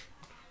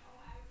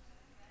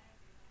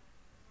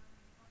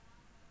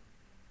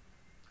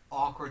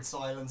 Awkward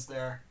silence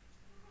there.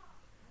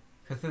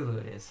 Cthulhu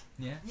it is.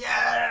 Yeah.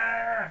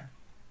 Yeah.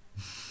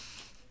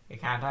 You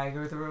can't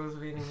argue with the rules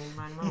of eeny, meeny,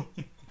 miny, mo.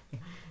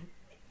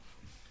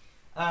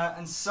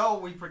 And so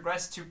we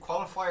progress to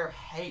qualifier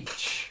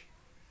H.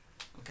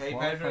 Okay,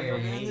 Pedro, Qualifier you're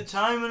doing the H.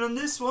 timing on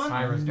this one.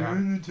 Timer's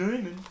gone. the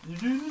timing. You're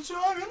doing the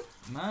timing.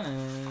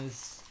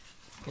 Manus.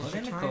 Get Put your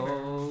in the timer.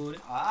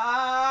 code.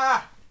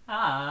 Ah.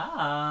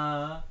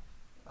 Ah.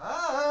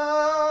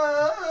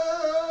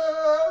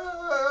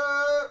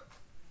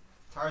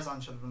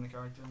 Tarzan should have been the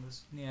character in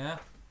this. Yeah.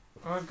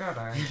 Oh god,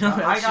 I No,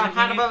 got should've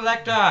Hannibal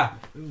Lecter!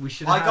 We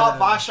should I have got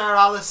Bashar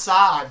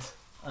al-Assad.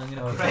 I'm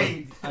gonna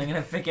Okay. pick out, I'm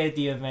gonna pick out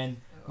the event.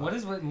 What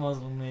is with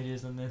Muslim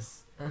majors in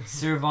this?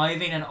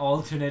 Surviving an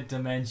alternate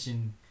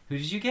dimension. Who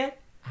did you get?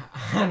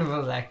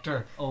 Hannibal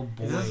Lecter. Oh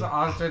boy. Is this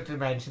alternate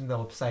dimension the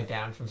upside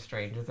down from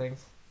Stranger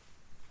Things?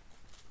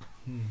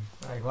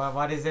 Like,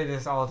 what is it,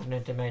 this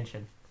alternate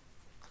dimension?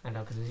 I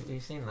know, because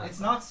we've seen that. It's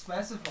not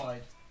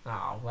specified.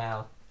 Oh,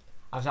 well.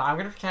 I'm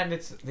going to pretend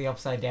it's the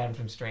upside down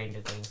from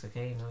Stranger Things,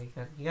 okay? You know,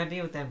 you got to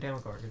deal with them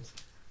Demogorgons.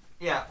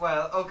 Yeah,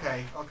 well,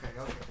 okay.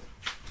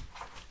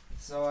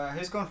 So,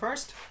 who's going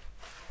first?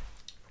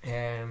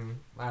 I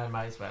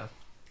might as well.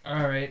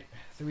 Alright.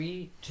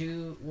 3,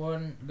 2,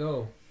 1,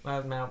 go.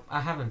 Well, now,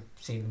 I haven't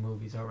seen the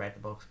movies or read the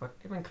books, but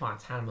I mean, come on,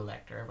 it's Hannibal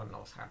Lecter. Everyone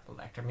knows Hannibal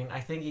Lecter. I mean, I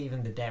think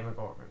even the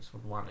Demogorgons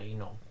would want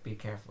to, be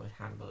careful with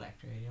Hannibal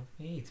Lecter.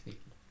 He eats people.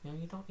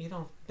 You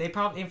don't. They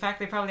probably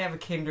have a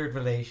kindred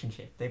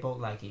relationship. They both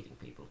like eating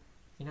people.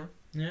 Yeah.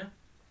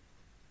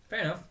 Fair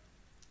enough.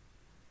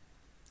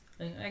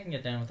 I can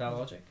get down with that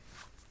logic.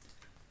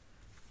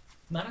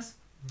 Manus?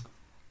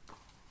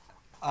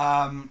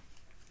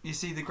 You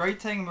see, the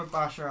great thing about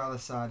Bashar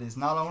al-Assad is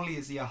not only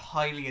is he a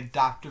highly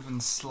adaptive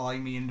and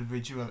slimy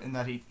individual in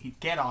that he'd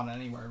get on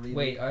anywhere, really.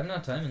 Wait, I'm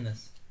not timing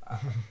this.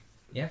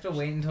 You have to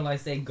wait until I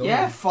say go.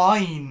 Yeah,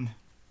 fine.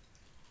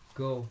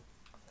 Go.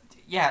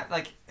 Yeah,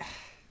 like,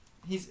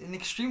 he's an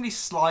extremely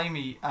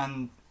slimy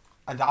and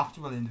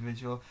adaptable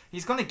individual.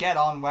 He's going to get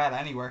on well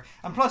anywhere.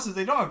 And plus, if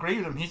they don't agree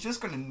with him, he's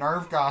just going to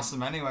nerve gas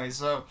them anyway,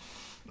 so...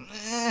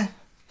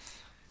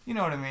 you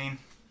know what I mean.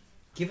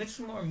 Give it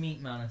some more meat,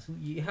 Manus.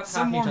 You have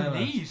Some half more your time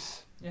left.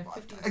 meat. Yeah,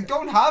 50 I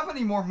don't have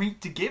any more meat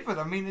to give it.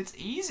 I mean, it's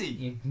easy.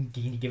 You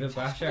can give it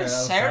back. It's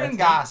sarin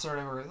gas or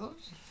whatever.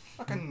 Those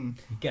fucking...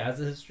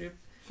 Gaza Strip.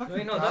 fucking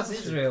Wait, no, that's Gaza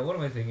Strip. Israel. What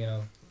am I thinking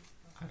of?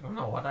 I don't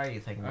know. What are you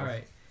thinking of?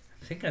 Alright.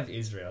 I'm thinking of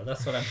Israel.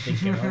 That's what I'm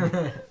thinking of.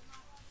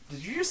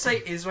 Did you just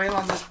say Israel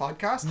on this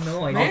podcast?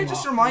 No, I May I didn't.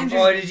 just remind you...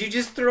 Oh, did you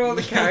just throw all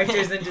the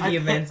characters into the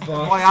events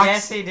box? Why, I-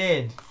 Yes, he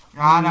did.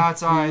 Ah, no,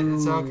 it's alright.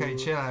 It's okay.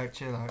 Chill out.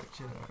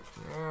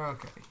 You're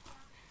okay.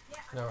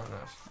 No, I'm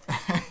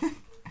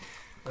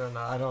not. No,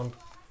 I don't.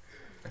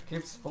 I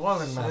keep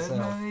spoiling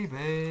myself.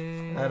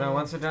 Maybe. I know.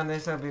 Once we're done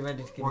this, I'll be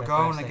ready to give We're my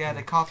going 5 to get a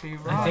seconds.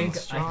 copyright.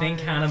 I think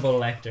Hannibal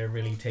Lecter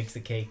really takes the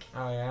cake.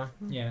 Oh yeah.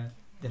 Yeah.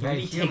 The He very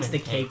really human takes the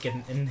cake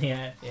in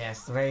the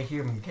Yes, the very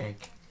human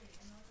cake.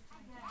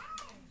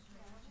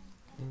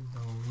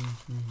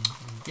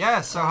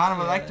 Yeah, so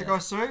Hannibal Yeah. Lecter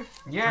goes through.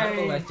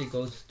 Hannibal Yay! Lecter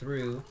goes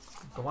through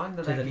Go on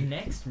to the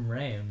next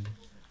round,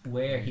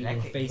 where he will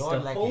Lecky, face go a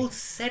on, Lecky. whole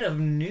set of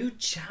new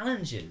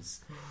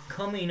challenges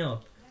coming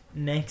up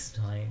next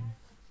time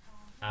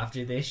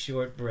after this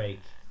short break.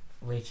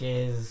 Which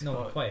is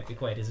No, be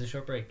quiet. It's a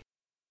short break.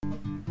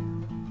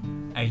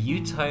 Are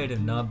you tired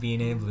of not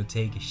being able to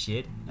take a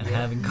shit and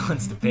having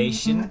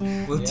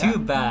constipation? Well, Yeah. too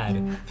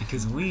bad,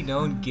 because we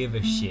don't give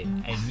a shit,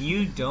 and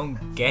you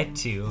don't get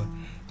to.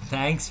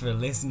 Thanks for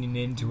listening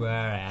in to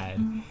our ad.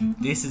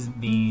 This has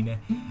been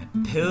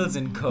Pills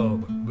 & Co.,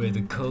 where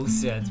the Co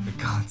stands for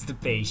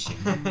constipation.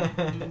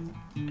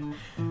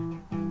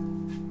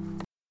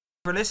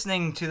 For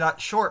listening to that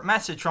short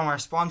message from our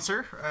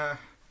sponsor.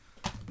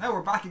 Now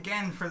we're back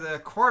again for the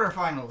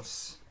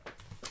quarterfinals.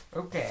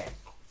 Okay.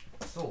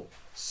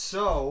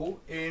 So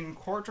in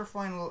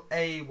quarterfinal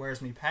A,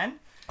 where's my pen?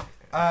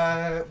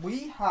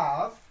 We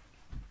have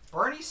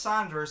Bernie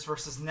Sanders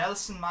versus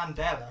Nelson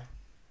Mandela.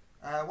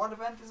 What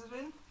event is it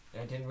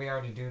in? Didn't we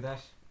already do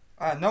that?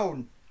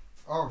 No.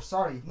 Oh,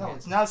 sorry. No, Yeah.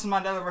 it's Nelson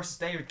Mandela versus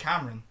David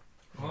Cameron.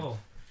 Oh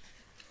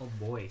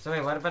boy. So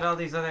wait, what about all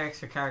these other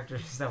extra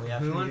characters that we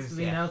haven't Who wants used to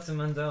be yet? Nelson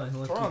Mandela and who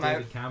wants Throw to him be out.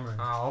 David Cameron?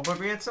 Oh, but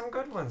we had some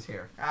good ones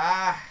here.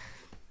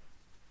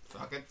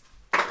 Fuck it.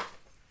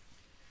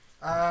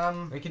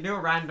 We can do a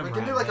random. We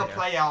can do round like a later.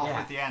 playoff Yeah.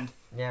 at the end.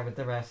 Yeah, with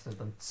the rest of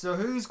them. So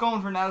who's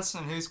going for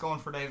Nelson and who's going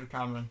for David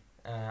Cameron?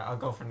 I'll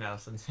go for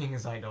Nelson, seeing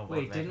as I know.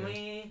 Wait, what didn't they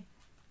we?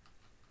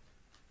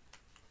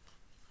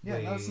 Yeah,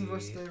 Wait. Nelson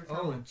versus David Oh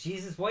Cameron.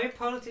 Jesus! Why are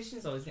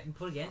politicians always getting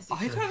put against each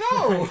I other?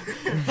 don't know.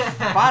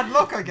 Bad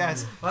luck, I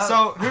guess. Well,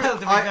 so well, to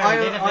be fair, I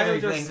did a I'll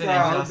Hillary just Clinton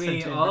I'll Justin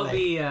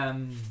be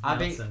I'll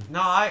be Nelson.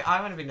 no, I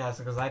want to be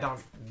Nelson because I don't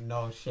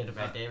know shit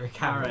about David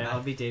Cameron. Alright,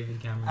 I'll be David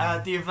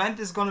Cameron. the event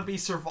is going to be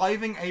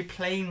surviving a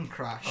plane Oh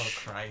crash.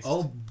 Christ.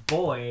 Oh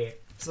boy!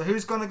 So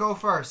who's going to go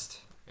first?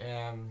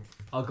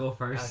 I'll go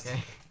first. Okay.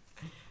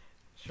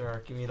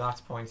 Sure, give me lots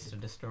of points to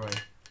destroy.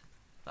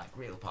 Like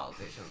real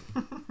politicians.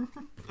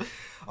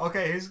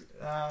 Okay, who's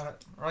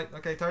right?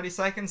 Okay, 30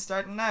 seconds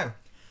starting now.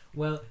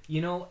 Well,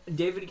 you know,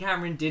 David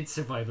Cameron did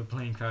survive a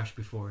plane crash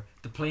before.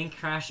 The plane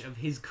crash of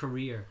his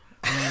career.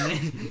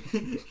 And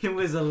it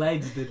was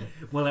alleged that,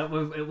 well,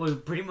 it was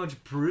pretty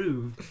much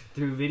proved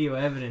through video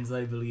evidence,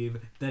 I believe,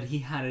 that he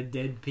had a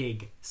dead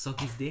pig suck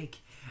his dick.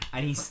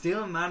 And he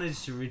still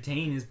managed to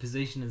retain his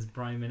position as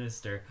Prime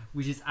Minister,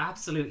 which is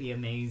absolutely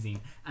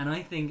amazing. And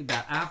I think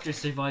that after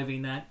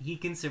surviving that, he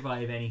can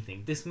survive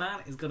anything. This man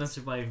is going to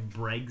survive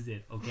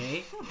Brexit,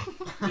 okay?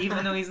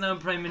 Even though he's not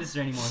Prime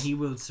Minister anymore, he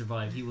will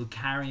survive. He will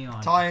carry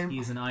on. Time. He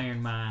is an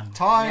Iron Man. Yeah,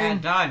 Time.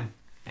 done.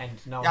 And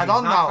no, Yeah, he's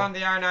done not now. from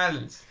the Iron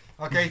Islands.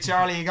 Okay,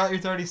 Charlie, you got your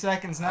 30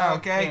 seconds now,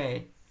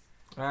 okay?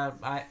 Well,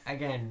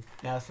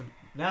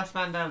 Nelson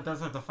Mandela does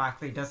have the fact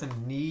that he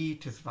doesn't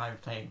need to survive a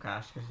plane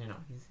crash because he's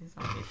on his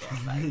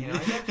death,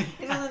 like,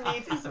 he doesn't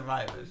need to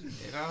survive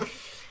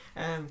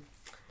it,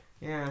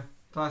 yeah.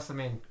 Plus, I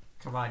mean,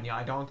 come on,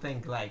 I don't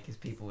think like his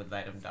people would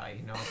let him die.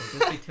 There'd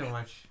just be too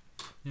much.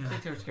 Yeah.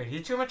 Too much security.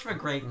 He's too much of a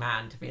great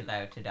man to be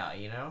allowed to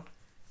die.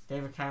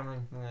 David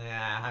Cameron.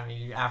 Yeah, I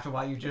mean, after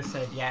what you just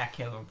said, yeah,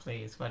 kill him,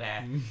 please. But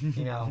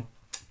yeah,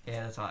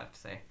 that's all I have to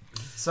say.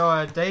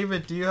 So,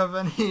 David, do you have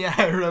any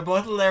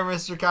rebuttal there,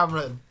 Mr.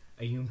 Cameron?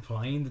 Are you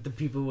implying that the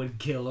people would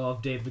kill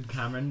off David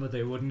Cameron but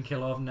they wouldn't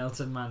kill off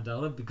Nelson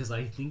Mandela? Because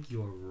I think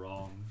you're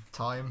wrong.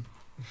 Time.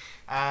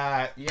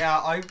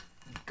 Yeah, I'm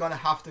gonna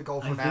have to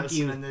go for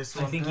Nelson in this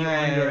one. I think you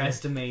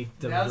underestimate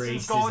the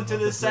Nelson's racism going to of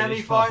the British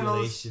semi-finals.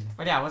 population.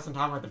 But yeah, I wasn't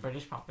talking about the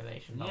British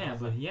population. Though, Yeah,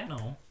 was but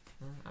I?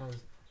 I was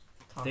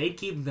talking. they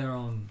keep their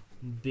own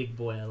big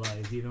boy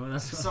alive,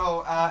 that's what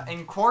So,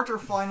 in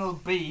quarter-final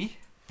B,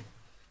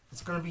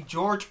 it's going to be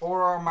George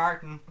R.R.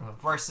 Martin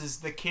versus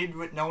the kid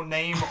with no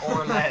name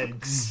or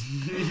legs.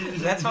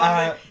 Let's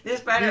hope this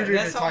better. you do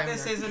Let's the hope timer.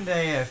 this isn't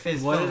a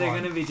physical What are they one.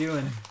 going to be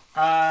doing?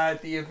 The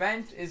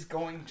event is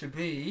going to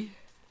be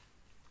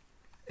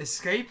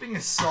escaping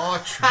a saw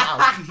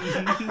trap.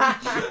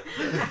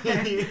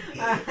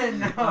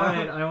 No.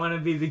 Alright, I want to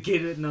be the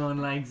kid with no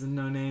legs and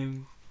no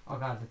name. Oh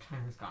god, the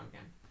timer's gone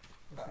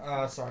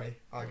again. Sorry,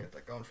 I'll get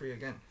that going for you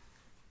again.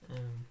 Um,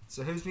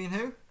 So who's being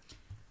who?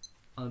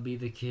 I'll be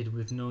the kid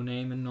with no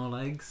name and no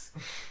legs.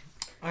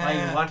 you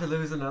want to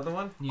lose another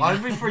one? Yeah.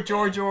 I'll be for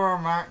George R.R.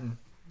 Martin.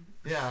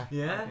 Yeah.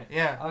 Yeah? Okay.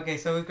 Yeah. Okay,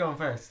 so who's going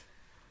first?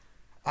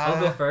 I'll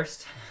go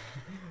first.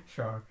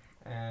 Sure.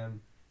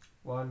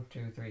 1,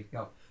 2, 3,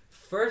 go.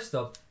 First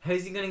up,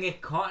 how's he gonna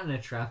get caught in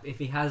a trap if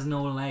he has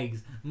no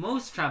legs?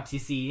 Most traps you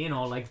see,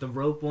 like the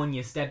rope one,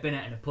 you step in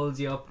it and it pulls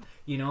you up.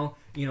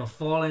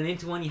 Falling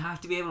into one, you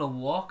have to be able to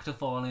walk to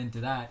fall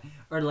into that.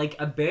 Or like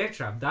a bear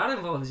trap, that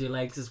involves your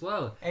legs as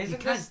well. You Isn't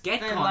can't this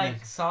get the, caught in like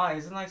it. Saw?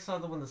 Isn't like Saw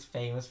the one that's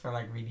famous for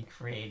like really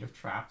creative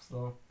traps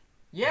though?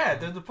 Yeah,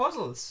 they're the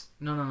puzzles.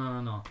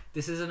 No.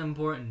 This isn't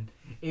important.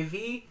 If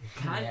he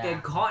can't Yeah.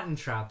 get caught in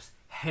traps,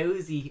 how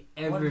is he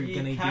ever Well, he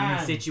gonna be in can.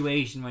 a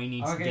situation where he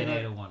needs Okay, to get look.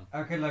 out of one?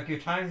 Okay, look, your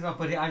time's up,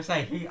 but I'm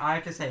saying I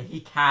have to say he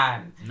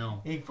can.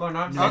 No. He can.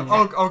 I'm No.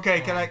 saying Okay,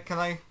 can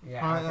I?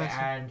 Yeah. Alright, Okay, that's-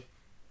 and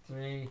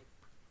 3,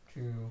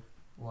 2,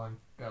 1,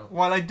 go.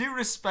 While I do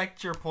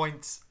respect your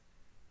points,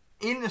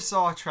 in a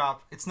saw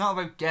trap, it's not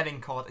about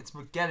getting caught, it's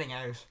about getting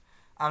out.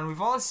 And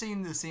we've all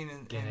seen the scene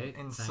Get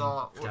in out,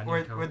 Saw Daniel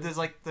where Craig. there's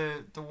like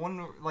the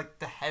one like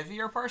the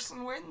heavier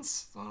person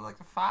wins, the one with, like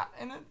the fat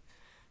in it.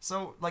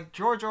 So like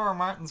George R.R.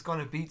 Martin's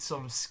gonna beat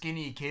some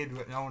skinny kid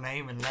with no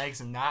name and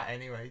legs and that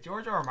anyway.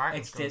 George R.R.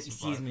 Martin's gonna Excuse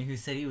survive. me, who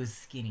said he was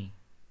skinny?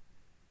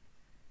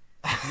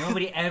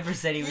 Nobody ever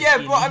said he was Yeah,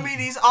 skinny. but I mean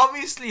he's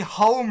obviously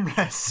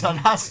homeless and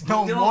has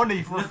no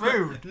money for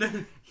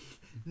food.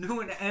 No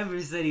one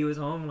ever said he was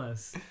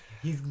homeless.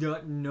 He's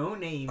got no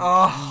name,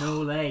 Oh.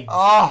 no legs.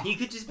 Oh, He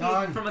could just be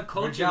Done. from a We're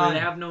culture where they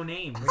done. have no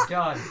names. We're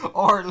done.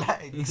 or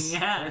legs. We're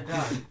Yeah.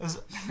 done.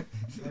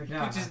 We're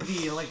done. Could just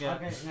be like a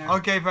Okay, now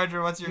Okay,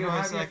 Pedro, what's your you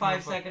have your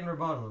 5 5-second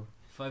rebuttal.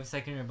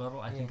 5-second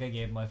rebuttal. I Yeah. think I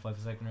gave my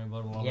 5-second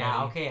rebuttal already.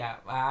 Yeah, okay.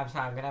 I'm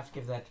sorry. I'm gonna have to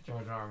give that to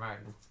George R. R.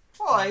 Martin.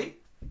 Why?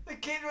 The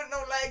kid with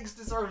no legs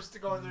deserves to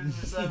go through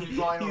the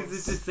semi-finals.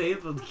 He's a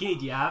disabled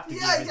kid. You have to. Yeah,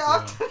 give it you to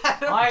have him. to let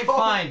him Alright, go.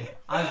 fine.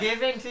 I'll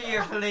give in to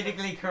your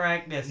politically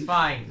correctness.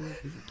 Fine.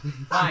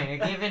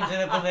 Fine. I give in to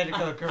the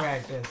political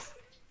correctness.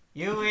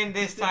 You win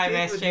this The time,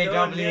 kid with no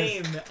SJWs.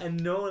 name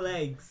and no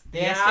legs. The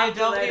You have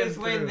to let him SJWs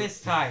win through.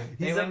 this time.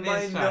 They He's a win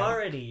this time.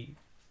 minority.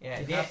 Yeah,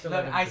 You'd yeah, have to look,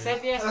 let him I do said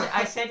yes.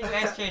 I said you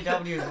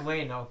SJWs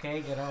win. Okay,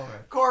 get over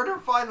it.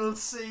 Quarterfinal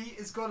C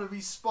is going to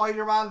be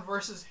Spider-Man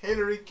versus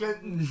Hillary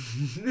Clinton.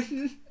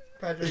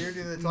 Pedro, you're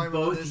doing the timer on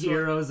Both this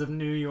heroes of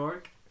New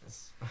York.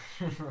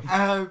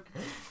 one.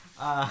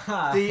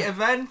 The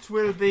event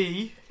will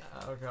be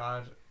Oh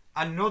God.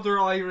 another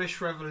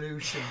Irish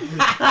Revolution.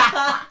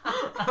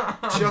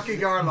 Chucky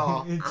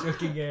Garlaw.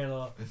 Chucky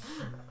Gaylor.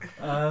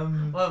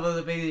 What will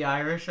it be? The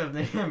Irish of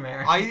the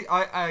Americans?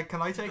 I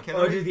can I take Or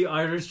Hillary? did the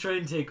Irish try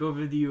and take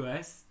over the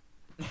US?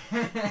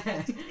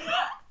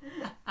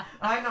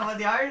 I know, but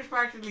the Irish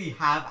practically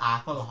have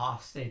Apple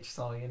hostage,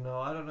 so you know,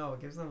 I don't know,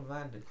 it gives them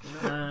advantage.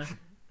 You know?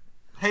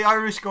 Hey,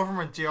 Irish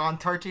government, do you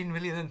want 13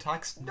 million in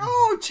tax?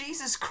 No,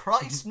 Jesus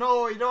Christ,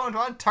 no, you don't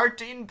want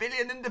 13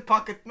 billion in the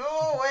pocket.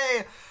 No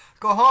way.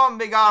 Go home,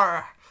 big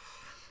R.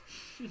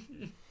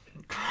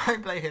 I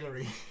play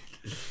Hillary.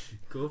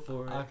 Go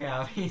for it. Okay,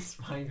 I'll be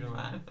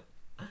Spider-Man.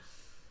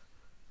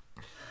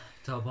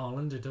 Tom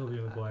Holland or Tobey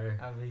Maguire?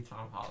 I'll be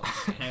Tom Holland.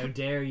 How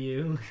dare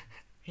you?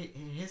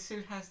 His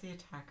suit has the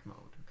attack mode,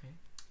 okay?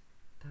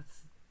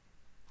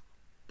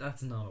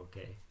 That's not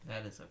okay.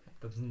 That is okay.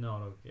 That's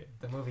not okay.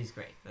 The movie's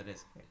great, that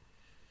is okay.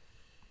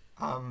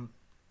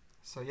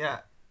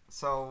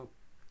 So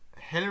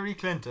Hillary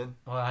Clinton.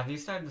 Well, have you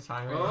started the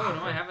timer? Oh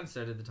no, I haven't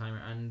started the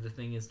timer, and the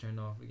thing is turned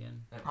off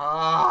again. For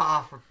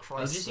I'll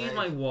Christ's just sake. use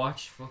my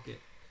watch. Fuck it.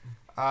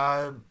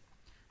 No,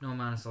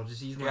 Manus, I'll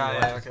just use my watch.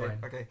 Yeah, it's fine.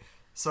 okay.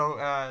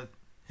 So,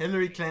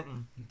 Hillary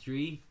Clinton.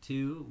 3,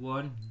 2,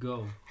 1,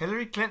 go.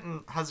 Hillary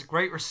Clinton has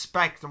great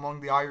respect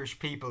among the Irish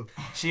people.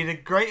 She had a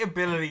great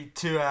ability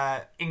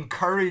to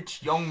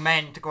encourage young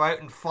men to go out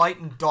and fight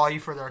and die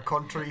for their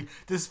country,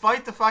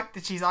 despite the fact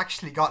that she's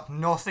actually got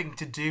nothing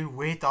to do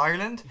with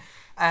Ireland.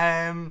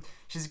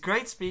 She's a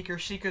great speaker.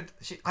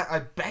 I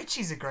bet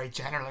she's a great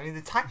general. I mean,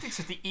 the tactics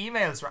of the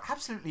emails were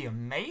absolutely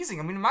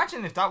amazing. I mean,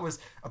 imagine if that was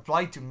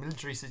applied to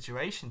military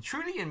situation.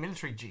 Truly a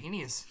military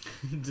genius.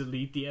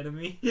 Delete the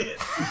enemy.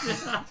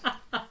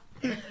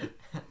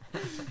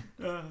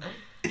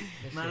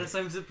 Manus,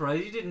 I'm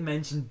surprised you didn't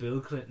mention Bill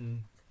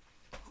Clinton.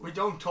 We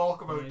don't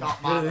talk about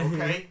that, man.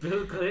 Okay.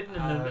 Bill Clinton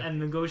and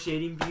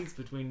negotiating peace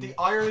between The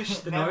Irish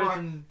the never.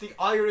 Northern. The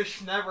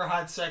Irish never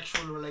had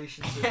sexual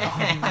relations with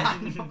that.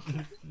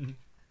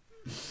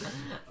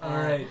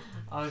 Alright.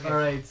 Okay.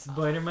 Alright,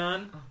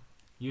 Spider-Man,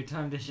 your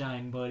time to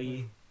shine,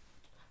 buddy.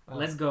 Well,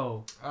 Let's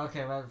go.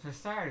 Okay, well, for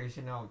starters,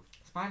 you know,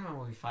 Spider-Man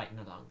will be fighting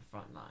along the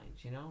front lines,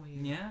 you know?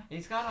 Yeah?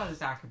 He's got all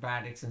his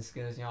acrobatics and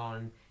skills, you know,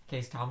 in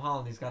case Tom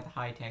Holland, he's got the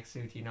high-tech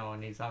suit, you know,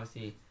 and he's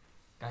obviously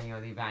got, you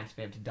know, the advantage to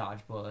be able to dodge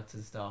bullets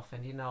and stuff,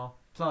 and, you know,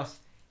 plus,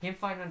 him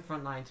fighting on the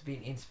front lines would be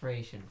an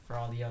inspiration for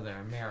all the other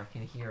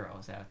American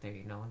heroes out there,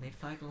 you know, and they'd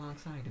fight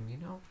alongside him, you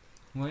know?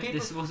 Wait, People-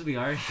 this is supposed to be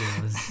Irish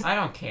heroes. I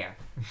don't care.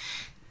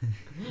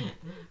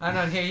 I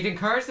don't care. You'd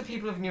encourage the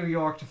people of New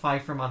York to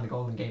fight for him on the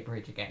Golden Gate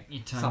Bridge again.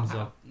 Your time's Somehow.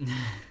 up.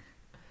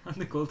 On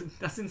the Golden...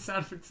 That's in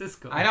San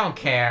Francisco. I don't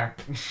care.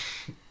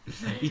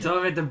 You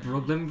talking about the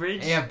Brooklyn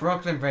Bridge? Yeah,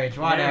 Brooklyn Bridge,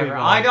 There we whatever.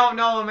 go. I don't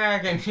know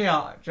American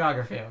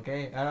geography,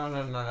 okay? I don't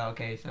know the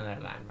location or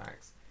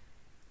landmarks.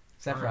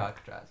 Except for Alright.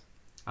 Alcatraz.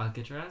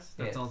 Alcatraz?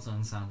 That's Yes. also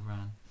in San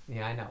Fran.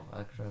 Yeah, I know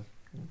Alcatraz.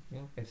 Yeah,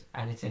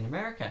 it's in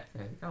America.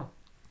 There you go.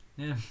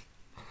 Yeah.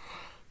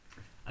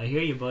 I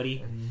hear you, buddy.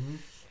 Mm-hmm.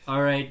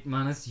 Alright,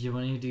 Manus, do you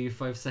want to do your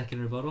 5-second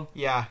rebuttal?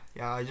 Yeah,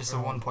 I just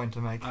have one point to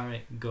make.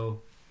 Alright,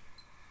 go.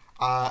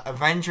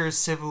 Avengers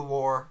Civil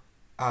War.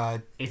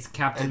 It's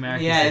Captain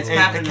America. yeah, it's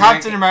Civil Captain War.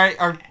 Captain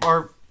America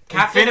or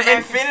Captain America-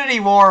 Infinity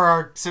War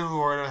or Civil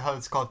War, how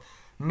it's called.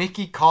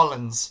 Mickey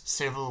Collins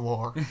Civil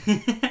War.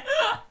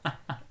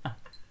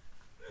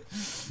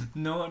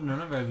 No,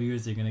 none of our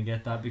viewers are gonna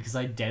get that because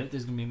I doubt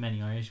there's gonna be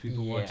many Irish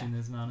people Yeah. watching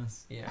this,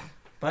 Manus. Yeah.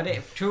 But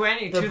if to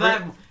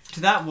The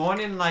that one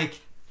in like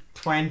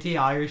 20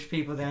 Irish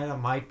people there that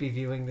might be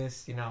viewing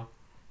this, you know,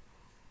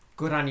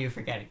 good on you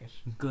for getting it.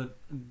 Good,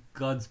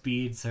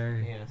 Godspeed,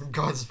 sir. Yes.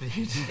 Godspeed.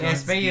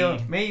 Yes,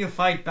 Godspeed. may you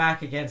fight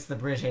back against the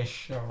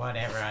British or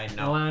whatever. I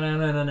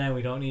know. No,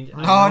 we don't need.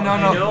 No.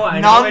 I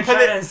know we're trying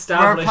to We're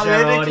establish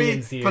our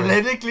audience here.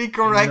 politically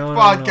correct No,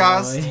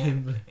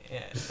 podcast.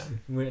 Yeah.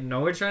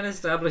 We're trying to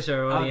establish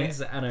our Okay. audience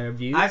and our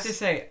views. I have to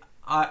say,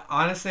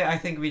 honestly, I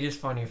think it'd be just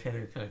funny if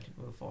Hillary Clinton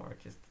moved forward.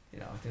 Just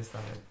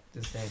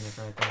just saying it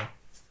right there.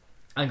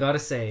 I gotta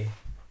say,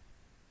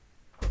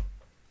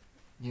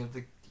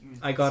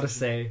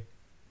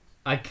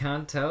 I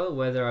can't tell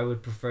whether I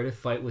would prefer to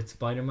fight with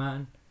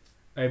Spider-Man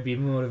or be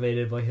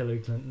motivated by Hillary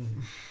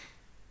Clinton.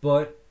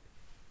 But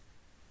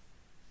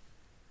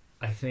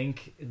I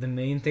think the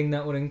main thing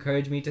that would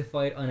encourage me to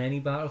fight on any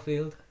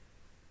battlefield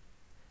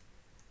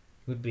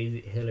would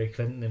be Hillary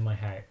Clinton in my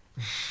heart.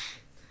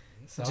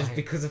 So Just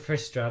because of her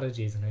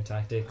strategies and her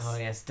tactics. Oh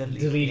yes,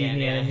 Deleting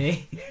the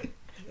enemy.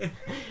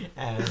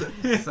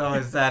 So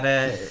is that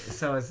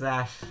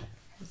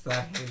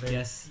Hillary?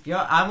 Yes.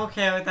 Yeah, I'm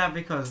okay with that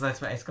because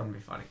it's gonna be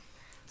funny.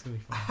 It's gonna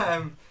be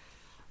fun.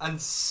 And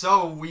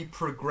so we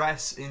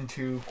progress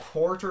into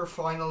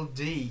quarterfinal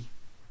D.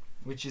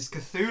 which is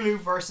Cthulhu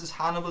versus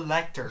Hannibal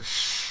Lecter.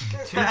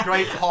 Two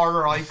great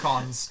horror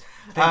icons.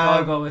 I think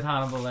I'll go with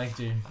Hannibal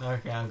Lecter.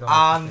 Okay, I'll go.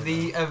 And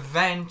the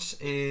event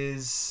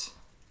is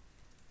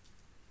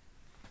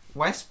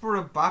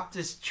Westboro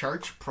Baptist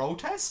Church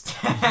protest.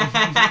 Oh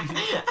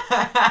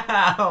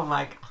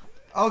my god.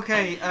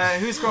 Okay,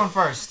 who's going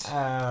first?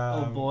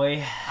 Oh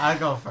boy. I'll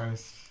go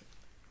first.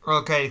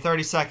 Okay,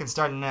 30 seconds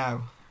starting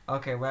now.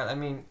 Okay, well, I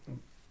mean,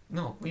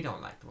 no, we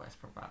don't like the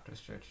Westboro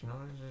Baptist Church, you know,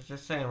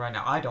 just saying right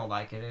now, I don't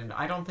like it, and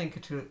I don't think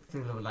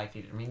Cthulhu would like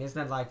it. I mean,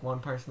 isn't it like one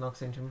person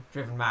looks into him,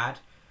 driven mad?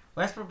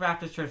 Westboro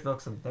Baptist Church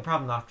looks at him, they're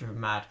probably not driven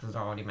mad because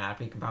they're already mad,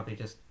 but you can probably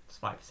just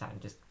swipe his hand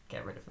and just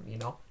get rid of him, you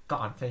know?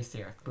 Gone, face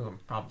the earth, boom,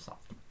 problem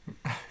solved.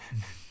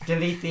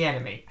 Delete the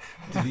enemy.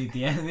 Delete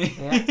the enemy.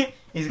 Yeah,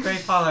 he's a great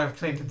follower of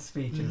Clinton's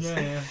speeches.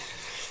 Yeah.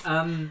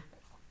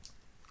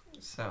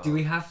 So Do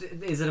we have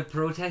to? Is it a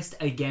protest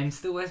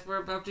against the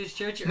Westboro Baptist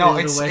Church? Or No,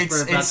 is it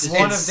it's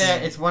Baptist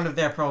it's one of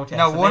their protests.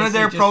 No, So one of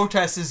their basically just-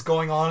 protests is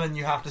going on and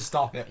you have to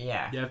stop it.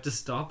 Yeah. You have to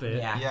stop it.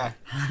 Yeah. Yeah.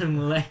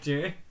 Hannibal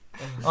Lecter.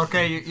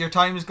 Okay, your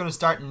time is going to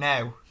start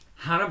now.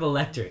 Hannibal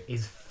Lecter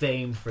is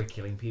famed for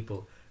killing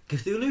people.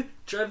 Cthulhu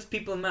drives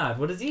people mad.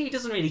 What is he? He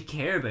doesn't really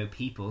care about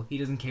people. He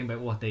doesn't care about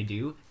what they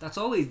do. That's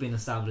always been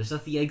established.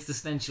 That's the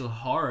existential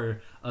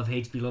horror of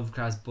H.P.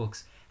 Lovecraft's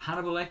books.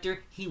 Hannibal Lecter,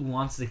 he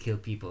wants to kill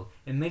people.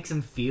 It makes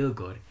him feel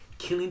good.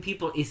 Killing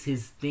people is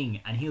his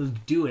thing, and he'll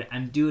do it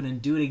and do it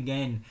and do it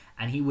again,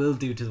 and he will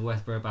do to the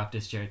Westboro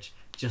Baptist Church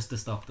just to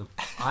stop them.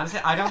 Honestly,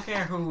 I don't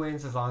care who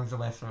wins as long as the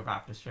Westboro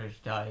Baptist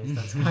Church dies.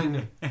 That's kind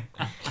of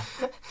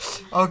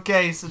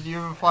Okay, so do you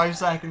have a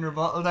 5-second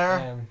rebuttal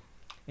there?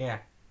 yeah.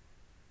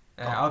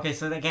 Okay,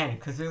 so again,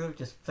 Cthulhu,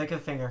 just flick a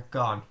finger,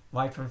 gone.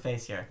 Wipe from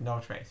face here,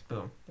 no trace.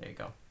 Boom, there you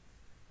go.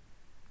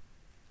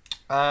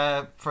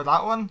 For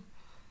that one,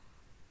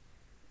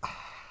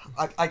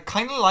 I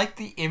kind of like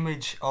the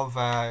image of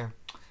Hannibal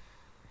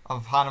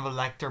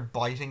Lecter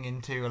biting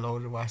into a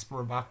load of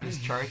Westboro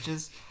Baptist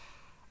churches,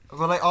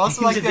 but I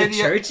also like Into the the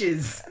idea.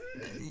 churches.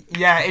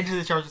 Yeah, into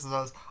the churches as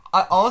well.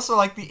 I also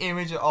like the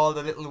image of all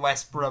the little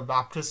Westboro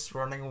Baptists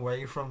running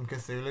away from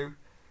Cthulhu.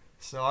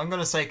 So I'm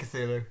gonna say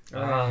Cthulhu.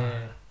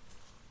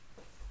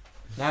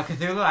 Now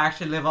Cthulhu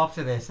actually live up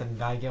to this and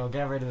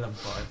get rid of them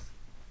for us.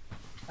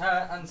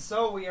 And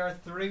so we are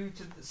through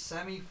to the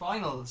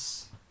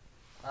semi-finals.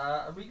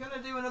 Are we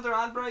gonna do another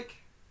ad break?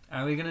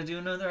 Are we gonna do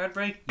another ad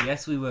break?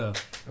 Yes, we will.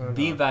 Oh,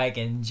 Be no. back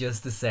in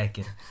just a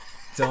second.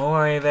 Don't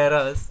worry about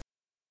us.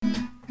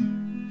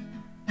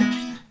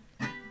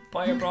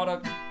 Buy your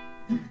product.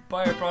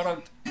 Buy your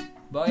product.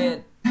 Buy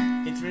it.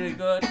 It's really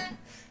good.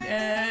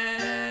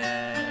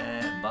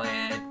 Yeah, buy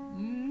it.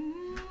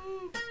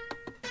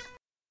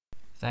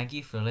 Thank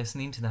you for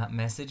listening to that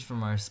message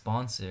from our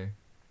sponsor.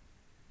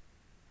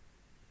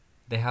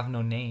 They have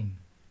no name.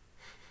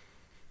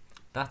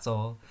 That's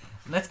all.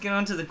 Let's get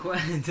on to the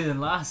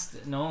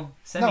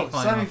semi-final.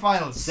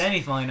 Semi-finals.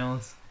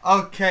 Semi-finals.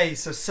 Okay,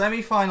 so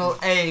semi-final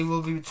A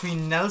will be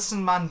between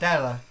Nelson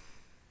Mandela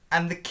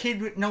and the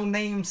kid with no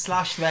name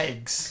 /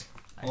 legs.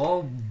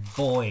 Oh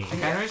boy. I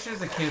kind of wish there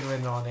was a kid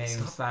with no name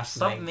 / Stop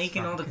legs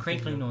making from all the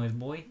crinkling Cthulhu. noise,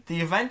 boy. The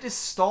event is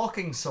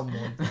stalking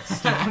someone.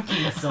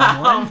 Stalking Oh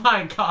someone.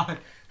 my god.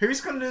 Who's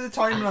going to do the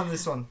timing on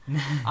this one?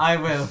 I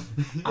will.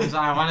 I'm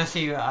sorry, I want to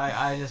see.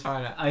 I just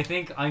want to. I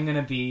think I'm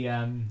gonna be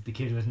the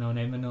kid with no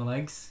name and no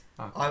legs.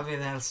 I'll be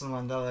Nelson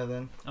Mandela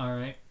then.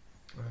 Alright.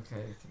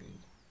 Okay, 3,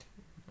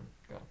 2,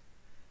 go.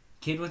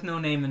 Kid with no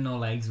name and no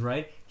legs,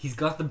 right? He's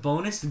got the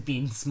bonus of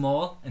being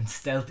small and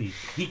stealthy.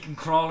 He can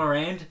crawl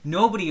around,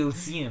 nobody will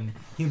see him.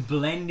 He'll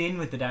blend in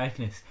with the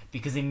darkness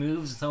because he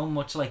moves so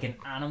much like an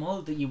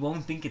animal that you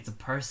won't think it's a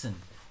person,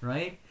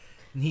 right?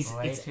 And it's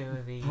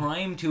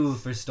prime tool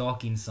for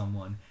stalking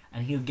someone,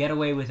 and he'll get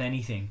away with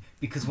anything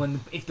because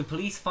if the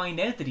police find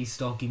out that he's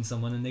stalking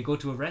someone and they go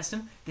to arrest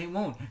him, they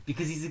won't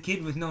because he's a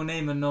kid with no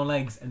name and no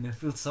legs, and they'll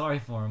feel sorry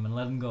for him and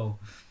let him go.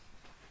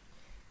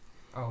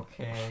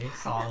 Okay,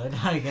 solid,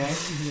 I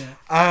guess.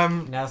 Yeah.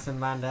 Nelson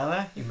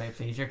Mandela, you may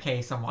plead your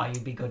case on why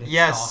you'd be good at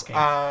Yes,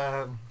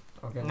 stalking.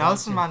 Okay,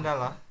 Nelson one, two.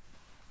 Mandela,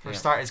 for a Yeah.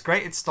 start, is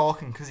great at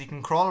stalking because he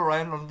can crawl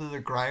around under the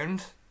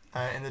ground,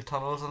 in the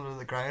tunnels under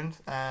the ground.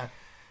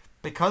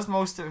 Because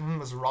most of him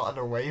has rotted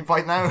away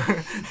by now,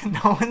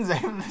 no one's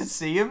able to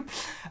see him.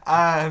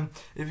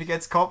 If he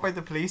gets caught by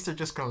the police, they're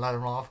just going to let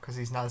him off because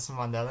he's Nelson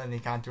Mandela and he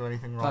can't do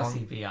anything Plus wrong.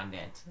 he'd be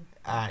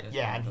undead.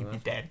 Yeah, and he'd be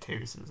dead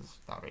too, so there's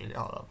not really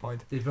all that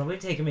point. They'd probably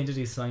take him into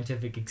these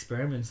scientific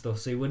experiments though,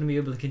 so he wouldn't be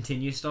able to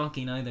continue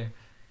stalking either.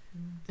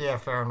 Yeah,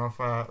 fair enough.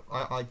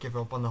 I give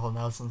up on the whole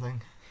Nelson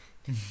thing.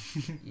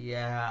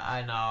 Yeah,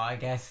 I know, I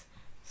guess.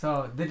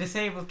 So, the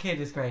disabled kid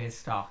is great at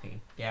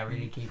stalking. Yeah,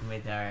 really keeping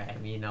with our,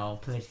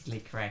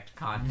 politically correct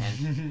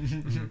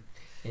content.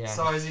 Yeah.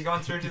 So is he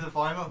gone through to the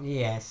final?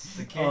 Yes.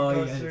 The kid Oh,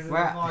 goes yes. through to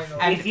Well, the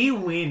final. and- If he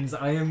wins,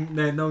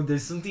 no,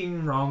 there's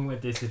something wrong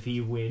with this if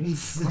he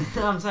wins.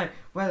 I'm sorry.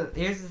 Well,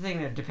 here's the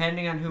thing, that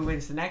depending on who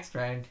wins the next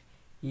round,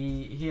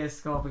 he has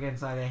to go up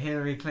against either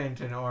Hillary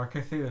Clinton or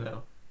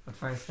Cthulhu. But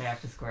first they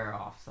have to square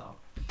off, so...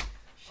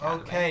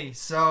 Okay,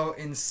 so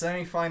in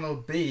semi-final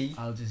B,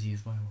 I'll just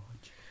use my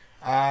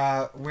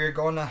watch. we're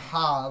going to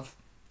have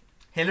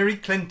Hillary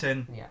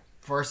Clinton Yeah.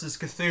 versus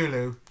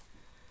Cthulhu,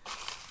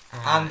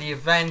 and the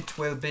event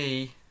will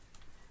be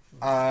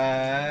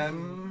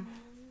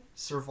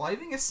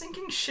surviving a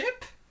sinking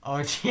ship.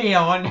 Oh gee,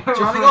 I wonder. Do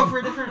you want to go for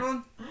a different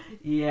one?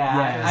 Yeah,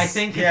 Yes. I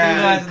think Cthulhu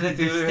Yeah, has the Cthulhu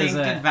distinct is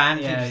a-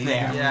 advantage yeah, he's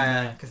there. the-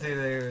 Yeah,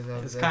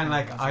 Cthulhu. It's kind of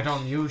like I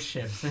don't use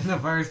ships in the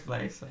first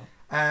place. So.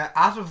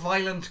 At a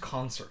violent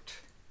concert,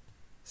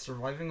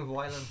 surviving a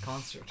violent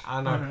concert.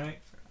 I know. Alright.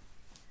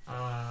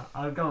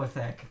 I'll go with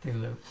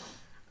Cthulhu.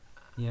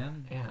 Yeah.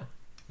 Yeah.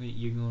 Wait,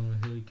 you're going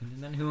with Hillary Clinton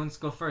then? Who wants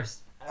to go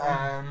first?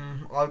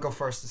 I'll go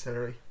first as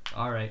Hillary.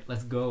 Alright,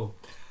 let's go.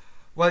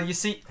 Well, you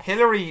see,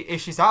 Hillary,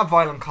 if she's at a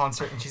violent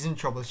concert and she's in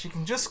trouble, she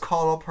can just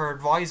call up her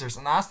advisors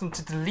and ask them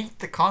to delete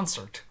the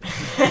concert.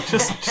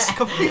 just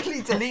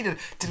completely delete it.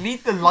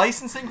 Delete the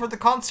licensing for the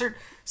concert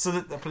so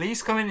that the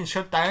police come in and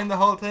shut down the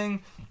whole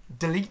thing.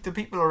 Delete the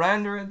people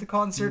around her at the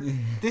concert.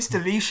 This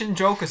deletion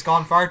joke has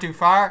gone far too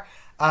far.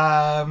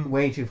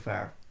 Way too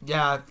far.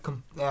 Yeah,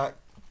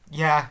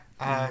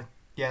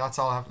 that's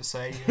all I have to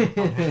say. on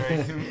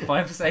Hillary.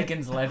 5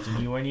 seconds left and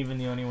you weren't even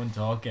the only one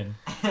talking.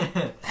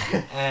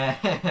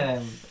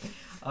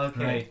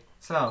 Okay. Right.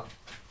 So.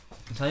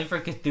 Time for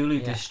Cthulhu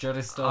Yeah. to strut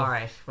his stuff.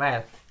 Alright,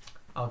 well.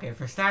 Okay,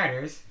 for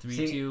starters. 3,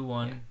 see- 2,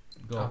 1,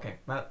 go. Okay,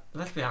 well,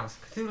 let's be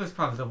honest. Cthulhu's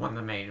probably the one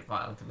that made it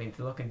violent. I mean,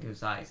 to look into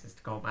his eyes is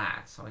to go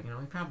mad. So, he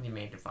probably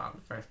made it violent in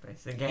the first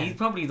place. Again. He's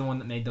probably the one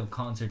that made the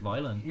concert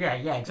violent. Yeah,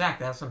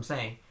 exactly. That's what I'm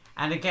saying.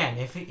 And again,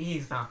 if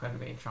he's not going to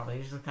be in trouble,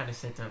 he just kind of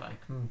sit there like,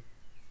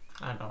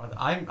 I don't know.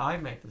 I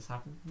make this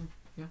happen.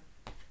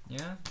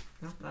 Yeah?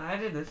 No, I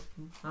did this.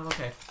 I'm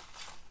okay.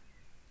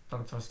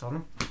 Don't trust on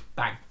him.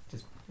 Bang.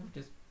 Just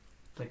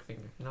flick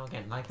finger.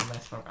 Again, like the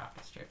Westboro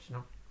Baptist Church.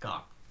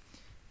 Gone.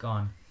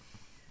 Gone.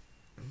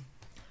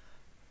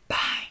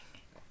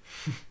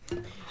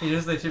 He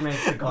just literally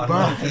makes the gun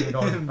Bang.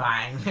 go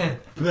bang.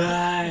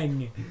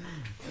 Bang!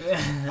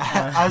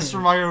 As for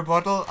my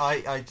rebuttal,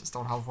 I just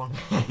don't have one.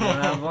 You don't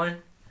have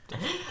one?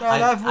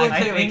 I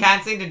think we think-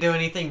 can't seem to do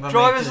anything but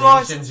Driver's make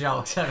license.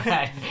 jokes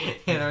about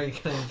Hillary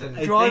Clinton.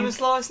 I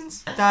Driver's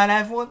license? Don't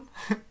have one.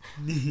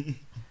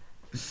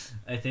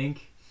 I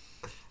think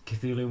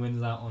Cthulhu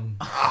wins that one.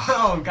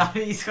 Oh god,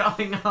 he's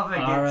going up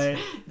against Alright.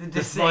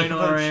 the final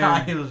disabled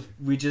round. child.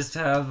 We just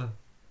have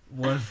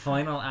one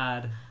final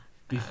ad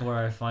before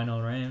our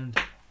final round.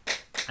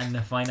 And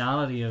the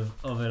finality of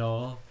it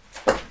all.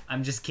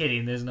 I'm just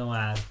kidding, there's no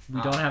ad.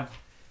 We don't have...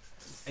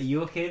 Are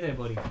you okay there,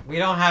 buddy? We're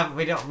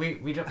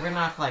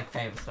not like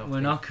famous though. We're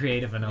not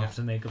creative enough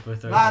to make up a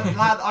third Lad, one.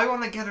 I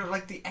want to get her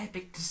like the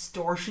epic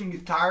distortion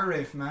guitar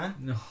riff, man.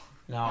 No.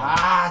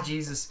 No.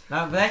 Jesus.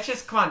 No, but let's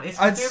just come on. It's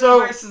And Cthulhu so-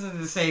 versus a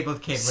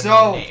disabled kid with So-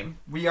 no name.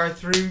 We are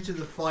through to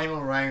the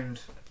final round.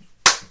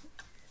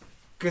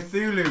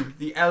 Cthulhu,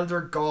 the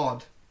elder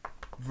god,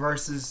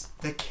 versus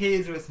the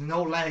kid with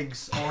no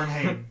legs or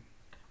name.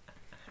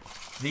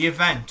 The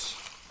event.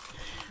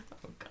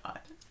 Oh god.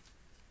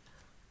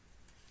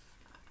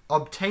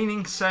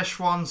 Obtaining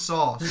Szechuan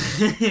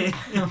sauce.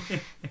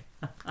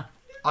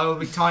 I will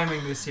be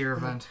timing this here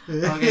event.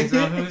 Okay,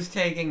 so who's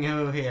taking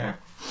who here?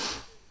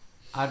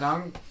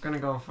 I'm gonna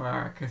go for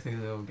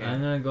Cthulhu I'm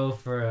again. gonna go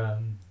for...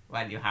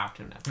 Well, you have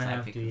to now. I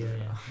have to,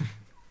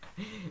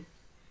 yeah.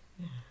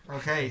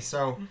 Okay,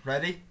 so,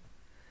 ready?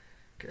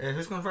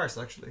 Who's going first,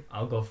 actually?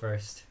 I'll go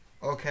first.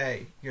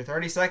 Okay, your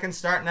 30 seconds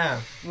start now.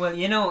 Well,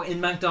 in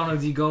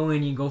McDonald's you go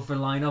in, you go for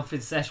line up for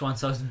the Szechuan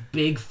sauce,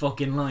 big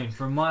fucking line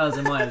for miles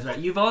and miles, right?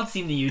 You've all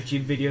seen the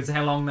YouTube videos of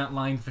how long that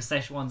line for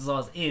Szechuan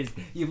sauce is.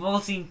 You've all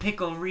seen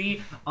Pickle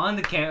Ree on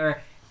the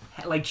counter,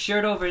 like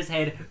shirt over his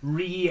head,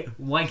 Ree,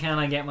 why can't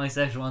I get my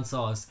Szechuan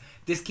sauce?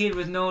 This kid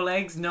with no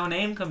legs, no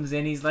name comes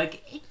in, he's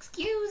like,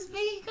 excuse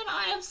me, can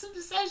I have some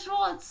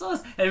Szechuan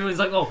sauce? Everyone's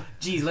like, oh,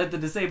 geez, let the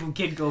disabled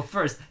kid go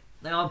first.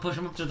 Then I'll push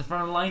him up to the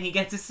front of the line, he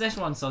gets his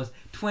Szechuan sauce.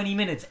 20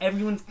 minutes,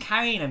 everyone's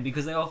carrying him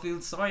because they all feel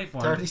sorry for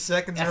him. 30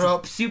 seconds That's are a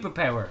up.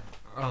 superpower.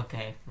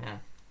 Okay, yeah.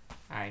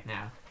 Alright,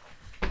 now.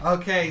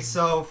 Okay,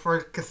 so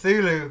for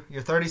Cthulhu,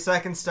 your 30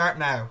 seconds start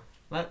now.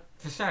 Well,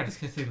 for starters,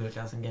 Cthulhu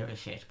doesn't give a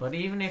shit. But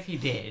even if he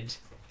did,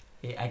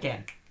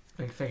 again,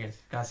 quick figures,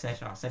 got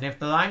set off. And if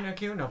the line are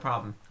queue, no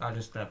problem. I'll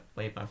just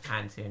wave my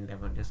hands here and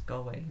everyone just go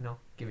away,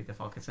 give me the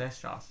fucking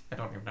Szechuan. I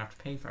don't even have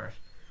to pay for it.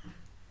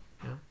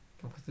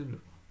 Go Cthulhu.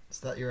 Is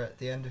that you're at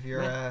the end of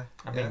your I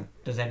mean,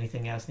 does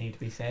anything else need to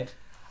be said?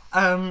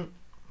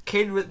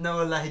 kid with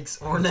no legs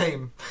or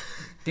name.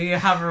 Do you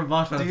have a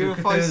rebuttal? Do to you have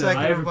 5 Cthulhu? seconds?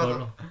 I have a rebuttal.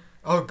 rebuttal.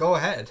 Oh, go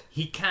ahead.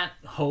 He can't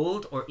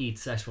hold or eat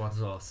Szechuan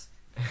sauce.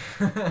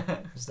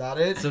 Is that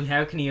it? So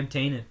how can he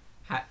obtain it?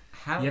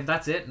 How? Yeah,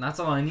 that's it. And that's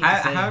all I need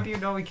to say. How do you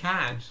know we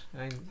can't?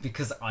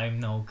 Because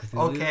I'm no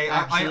Cthulhu. Okay,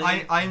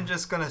 actually. I'm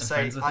just gonna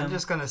say friends with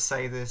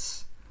him.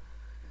 this.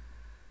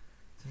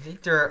 The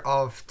victor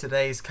of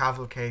today's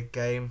Cavalcade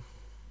game,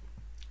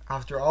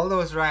 after all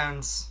those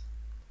rounds,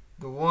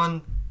 the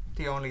one,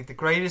 the only, the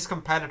greatest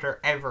competitor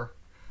ever,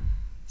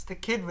 is the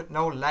kid with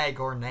no leg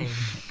or name.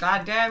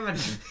 God damn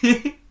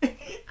it!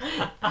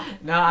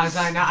 No, I'm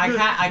sorry. No,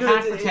 I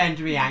can't pretend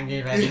to be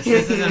angry about this.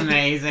 This is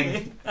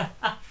amazing.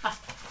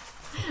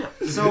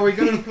 So we're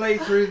gonna play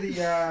through the.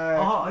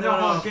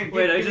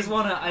 Wait, I just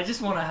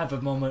wanna have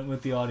a moment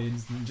with the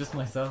audience and just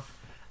myself.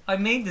 I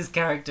made this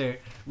character.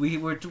 We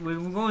were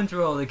going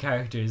through all the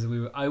characters.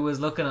 I was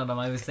looking at them.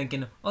 I was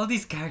thinking, all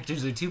these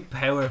characters are too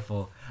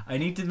powerful. I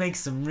need to make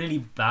some really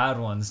bad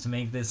ones to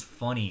make this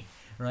funny,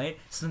 right?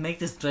 So to make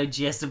this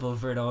digestible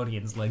for an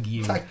audience like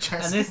you.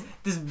 And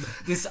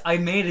this I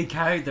made a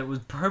character that was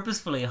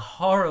purposefully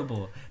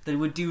horrible, that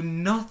would do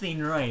nothing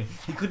right.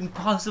 He couldn't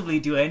possibly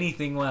do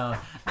anything well.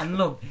 And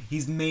look,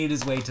 he's made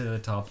his way to the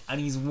top,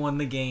 and he's won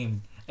the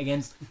game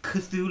against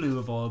Cthulhu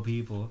of all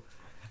people,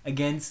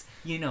 against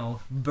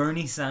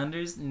Bernie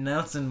Sanders,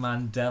 Nelson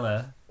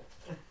Mandela.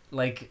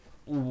 Like,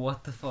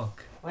 what the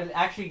fuck? Well,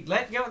 actually,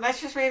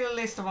 let's just read a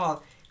list of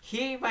all.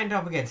 He went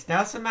up against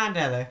Nelson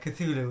Mandela,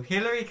 Cthulhu,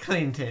 Hillary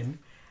Clinton.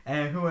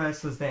 Who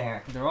else was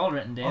there? They're all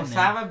written down.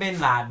 Osama bin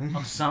Laden.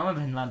 Osama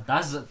bin Laden.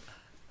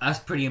 That's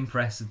pretty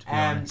impressive, to be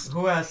honest.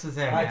 Who else was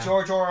there?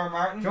 George R.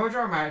 Martin. George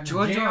R. Martin.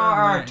 George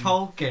J.R.R. R.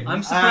 Tolkien.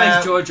 I'm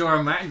surprised George R.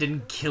 R. Martin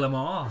didn't kill him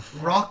off.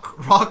 Rock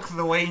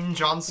the Wayne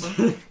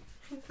Johnson.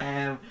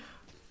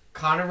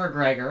 Conor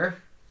McGregor.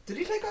 Did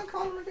he take on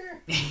Conor McGregor?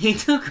 He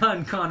took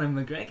on Conor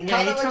McGregor.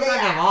 Yeah, he took on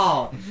them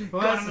all. Who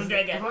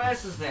McGregor.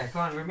 else is there?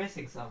 Come on, we're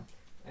missing some.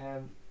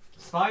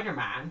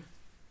 Spider-Man.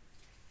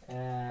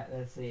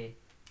 Let's see.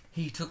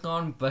 He took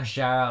on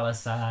Bashar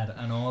al-Assad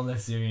and all the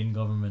Syrian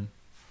government.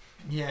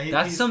 Yeah,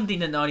 that's something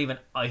that not even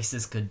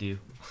ISIS could do.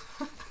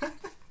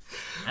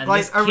 And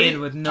right, this kid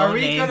with no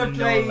name and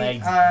no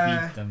legs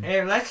beat them.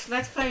 Hey, let's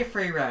play a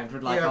free round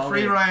with all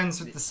free rounds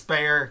with the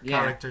spare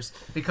characters,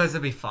 because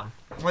it'll be fun.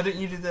 Why don't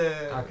you do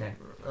the? Okay.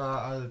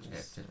 I'll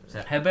just...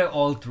 How about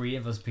all three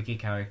of us pick a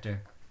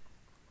character?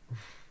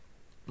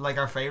 Like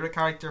our favorite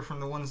character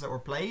from the ones that were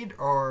played,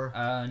 or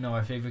no,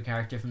 our favorite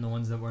character from the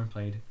ones that weren't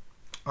played.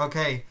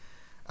 Okay.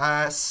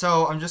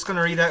 So I'm just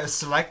gonna read out a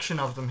selection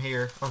of them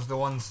here, of the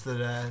ones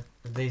that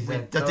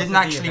didn't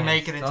actually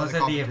make it into the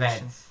competition. The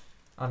events.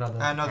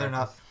 No, they're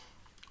not.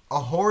 A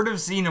horde of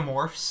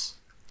xenomorphs,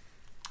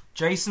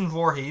 Jason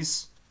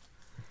Voorhees,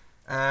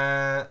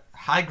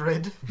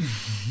 Hagrid,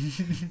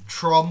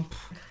 Trump,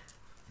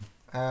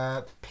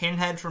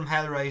 Pinhead from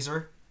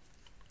Hellraiser,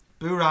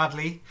 Boo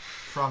Radley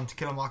from To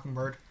Kill a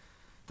Mockingbird,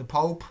 the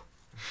Pope,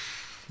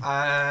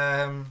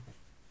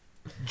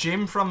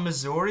 Jim from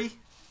Missouri.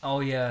 Oh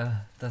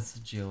yeah, that's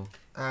a joke.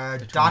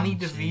 Danny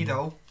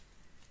DeVito,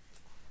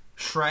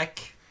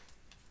 Shrek,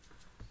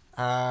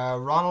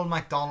 Ronald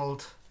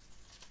McDonald,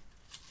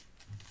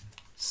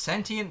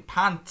 Sentient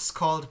Pants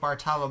called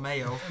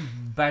Bartholomew,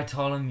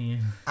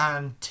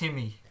 and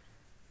Timmy.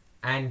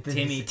 And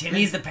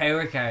Timmy's the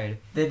power card.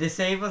 The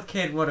disabled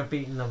kid would have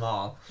beaten them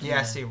all.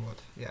 Yes, he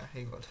would. Yeah,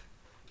 he would.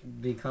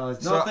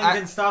 Because nothing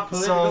can stop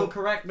political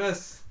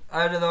correctness.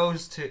 Out of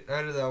those,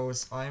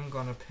 I'm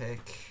gonna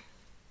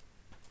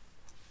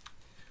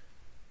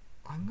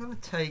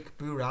take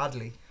Boo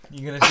Radley.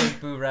 You're gonna take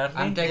Boo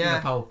Radley? I'm taking the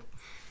Pope.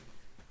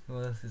 Who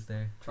else is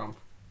there? Trump.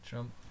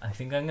 I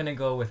think I'm gonna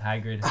go with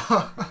Hagrid.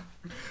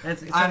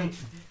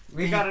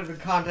 We got a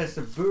contest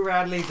of Boo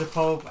Radley, the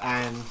Pope,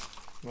 and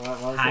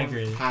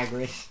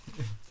Hagrid.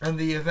 And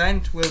the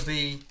event will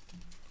be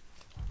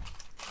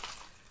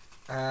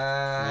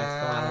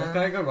let's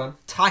go a good one.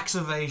 Tax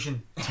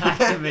evasion.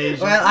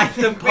 Well, I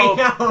think we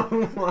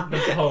know one. The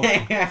Pope.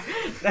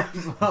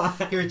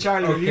 Here,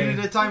 Charlie, will you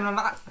do the time on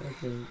that?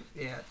 Okay.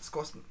 Yeah,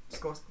 disgusting.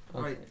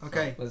 Right, So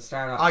okay. let's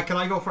start off. Can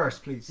I go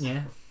first, please?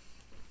 Yeah.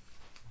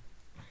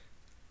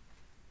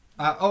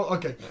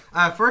 Okay.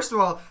 First of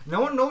all,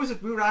 no one knows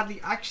if Boo Radley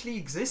actually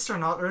exists or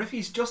not, or if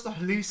he's just a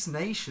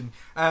hallucination.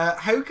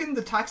 How can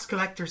the tax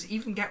collectors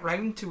even get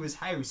round to his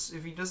house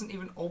if he doesn't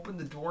even open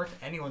the door to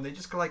anyone? They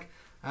just go like,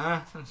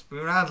 it's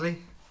Boo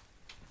Radley.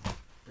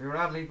 Boo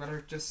Radley,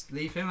 better just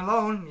leave him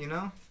alone, you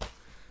know?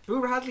 Boo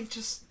Radley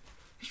he's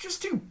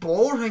just too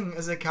boring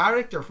as a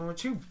character from a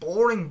too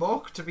boring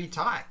book to be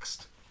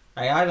taxed.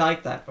 Hey, I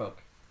like that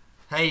book.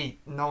 Hey,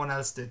 no one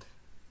else did.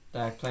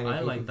 I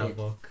like that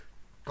book.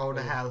 Go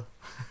to hell.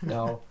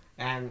 No.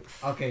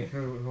 Okay,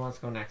 who wants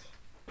to go next?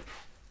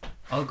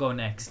 I'll go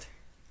next.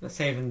 Let's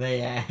saving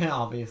the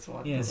obvious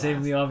one. Yeah,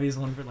 saving the obvious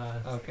one for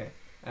last. Okay.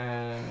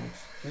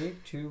 3,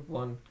 2,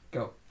 1,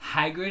 go.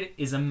 Hagrid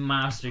is a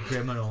master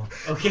criminal.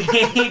 Okay,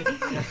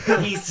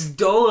 he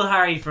stole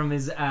Harry from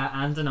his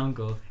aunt and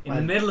uncle in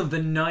the middle of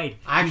the night.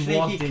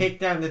 Actually, he kicked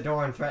down the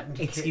door and threatened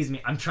to. Excuse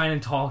me, I'm trying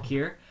to talk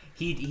here.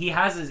 He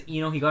has his,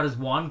 he got his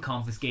wand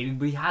confiscated,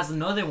 but he has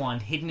another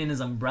wand hidden in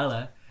his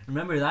umbrella.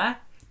 Remember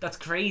that? That's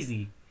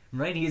crazy,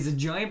 right? He has a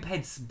giant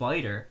pet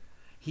spider.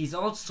 He's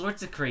all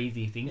sorts of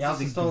crazy things. He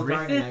also stole a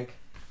dragon egg.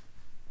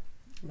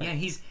 Yeah,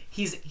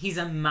 he's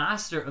a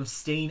master of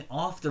staying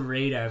off the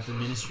radar of the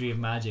Ministry of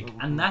Magic,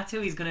 and that's how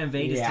he's going to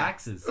evade his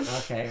taxes.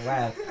 Okay,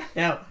 well,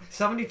 now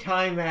somebody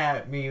time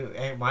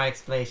my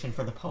explanation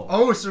for the Pope.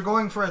 Oh, so we're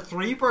going for a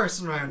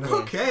 3-person round. Yeah.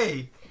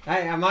 Okay.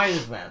 I might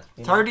as well.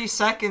 30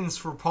 seconds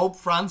for Pope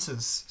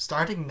Francis,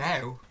 starting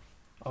now.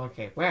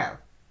 Okay, well,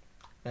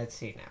 let's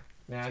see now.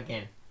 Now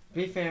again, to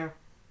be fair,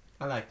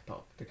 I like the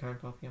Pope. The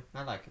current Pope,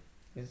 I like him.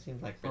 He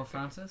seems like Pope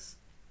Francis?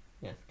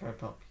 Yeah, the current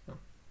Pope.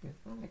 Yeah,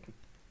 I like him.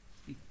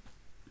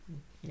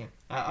 Yeah,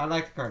 I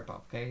like the current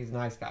Pope. Okay, he's a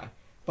nice guy.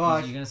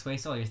 But you're gonna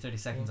waste all your 30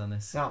 seconds on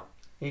this. no,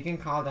 he can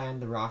call down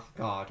the wrath of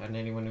God on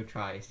anyone who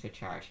tries to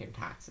charge him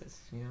taxes.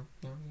 You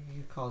know,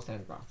 he calls down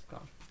the wrath of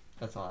God.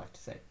 That's all I have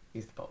to say.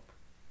 He's the Pope.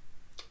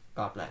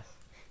 God bless.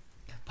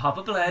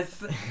 Papa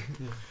bless.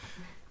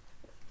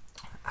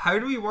 How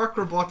do we work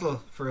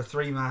rebuttal for a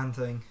 3-man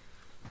thing?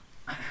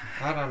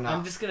 I don't know.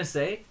 I'm just gonna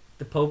say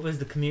the Pope is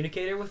the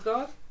communicator with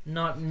God,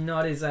 not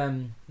his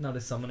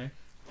summoner.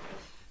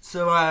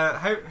 So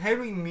how do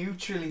we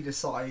mutually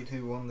decide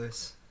who won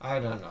this? I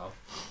don't know.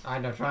 I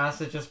know. For us,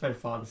 it's just been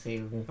fun to see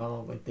if we can come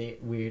up with the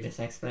weirdest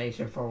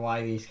explanation for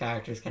why these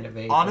characters can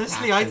evade.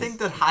 Honestly, I think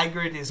that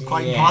Hagrid is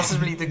quite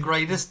possibly the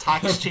greatest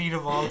tax cheat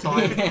of all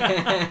time.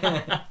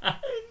 I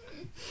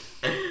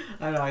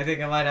don't know. I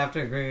think I might have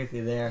to agree with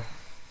you there.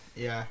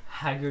 Yeah.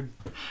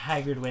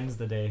 Hagrid wins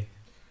the day.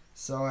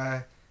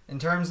 So in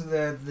terms of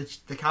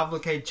the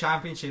Cavalcade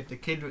Championship, the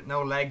kid with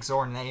no legs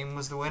or name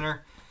was the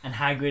winner. And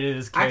Hagrid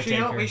is caretaker.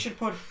 Actually, no, we should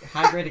put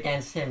Hagrid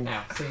against him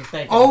now. So he's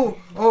taking.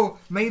 Oh,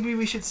 maybe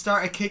we should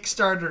start a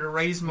Kickstarter to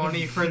raise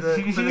money for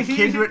the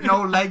kid with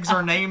no legs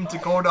or name to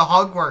go to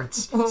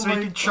Hogwarts, so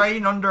he can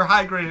train under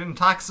Hagrid in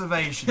tax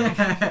evasion.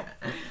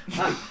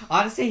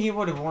 Honestly, he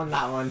would have won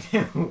that one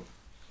too.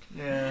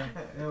 Yeah.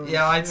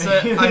 Yeah, I'd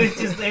say.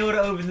 They would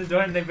have opened the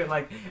door and they'd be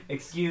like,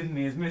 "Excuse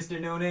me, is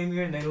Mr. No Name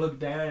here?" And they look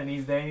down and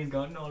he's there and he's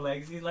got no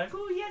legs. He's like,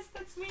 "Oh yes,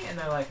 that's me." And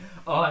they're like,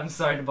 "Oh, I'm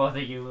sorry to bother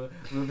you.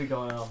 We'll be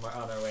going on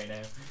our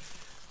way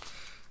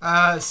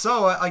now."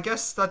 So I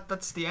guess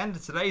that's the end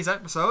of today's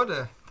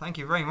episode. Thank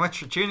you very much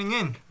for tuning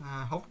in.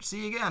 Hope to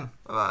see you again.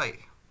 Bye bye.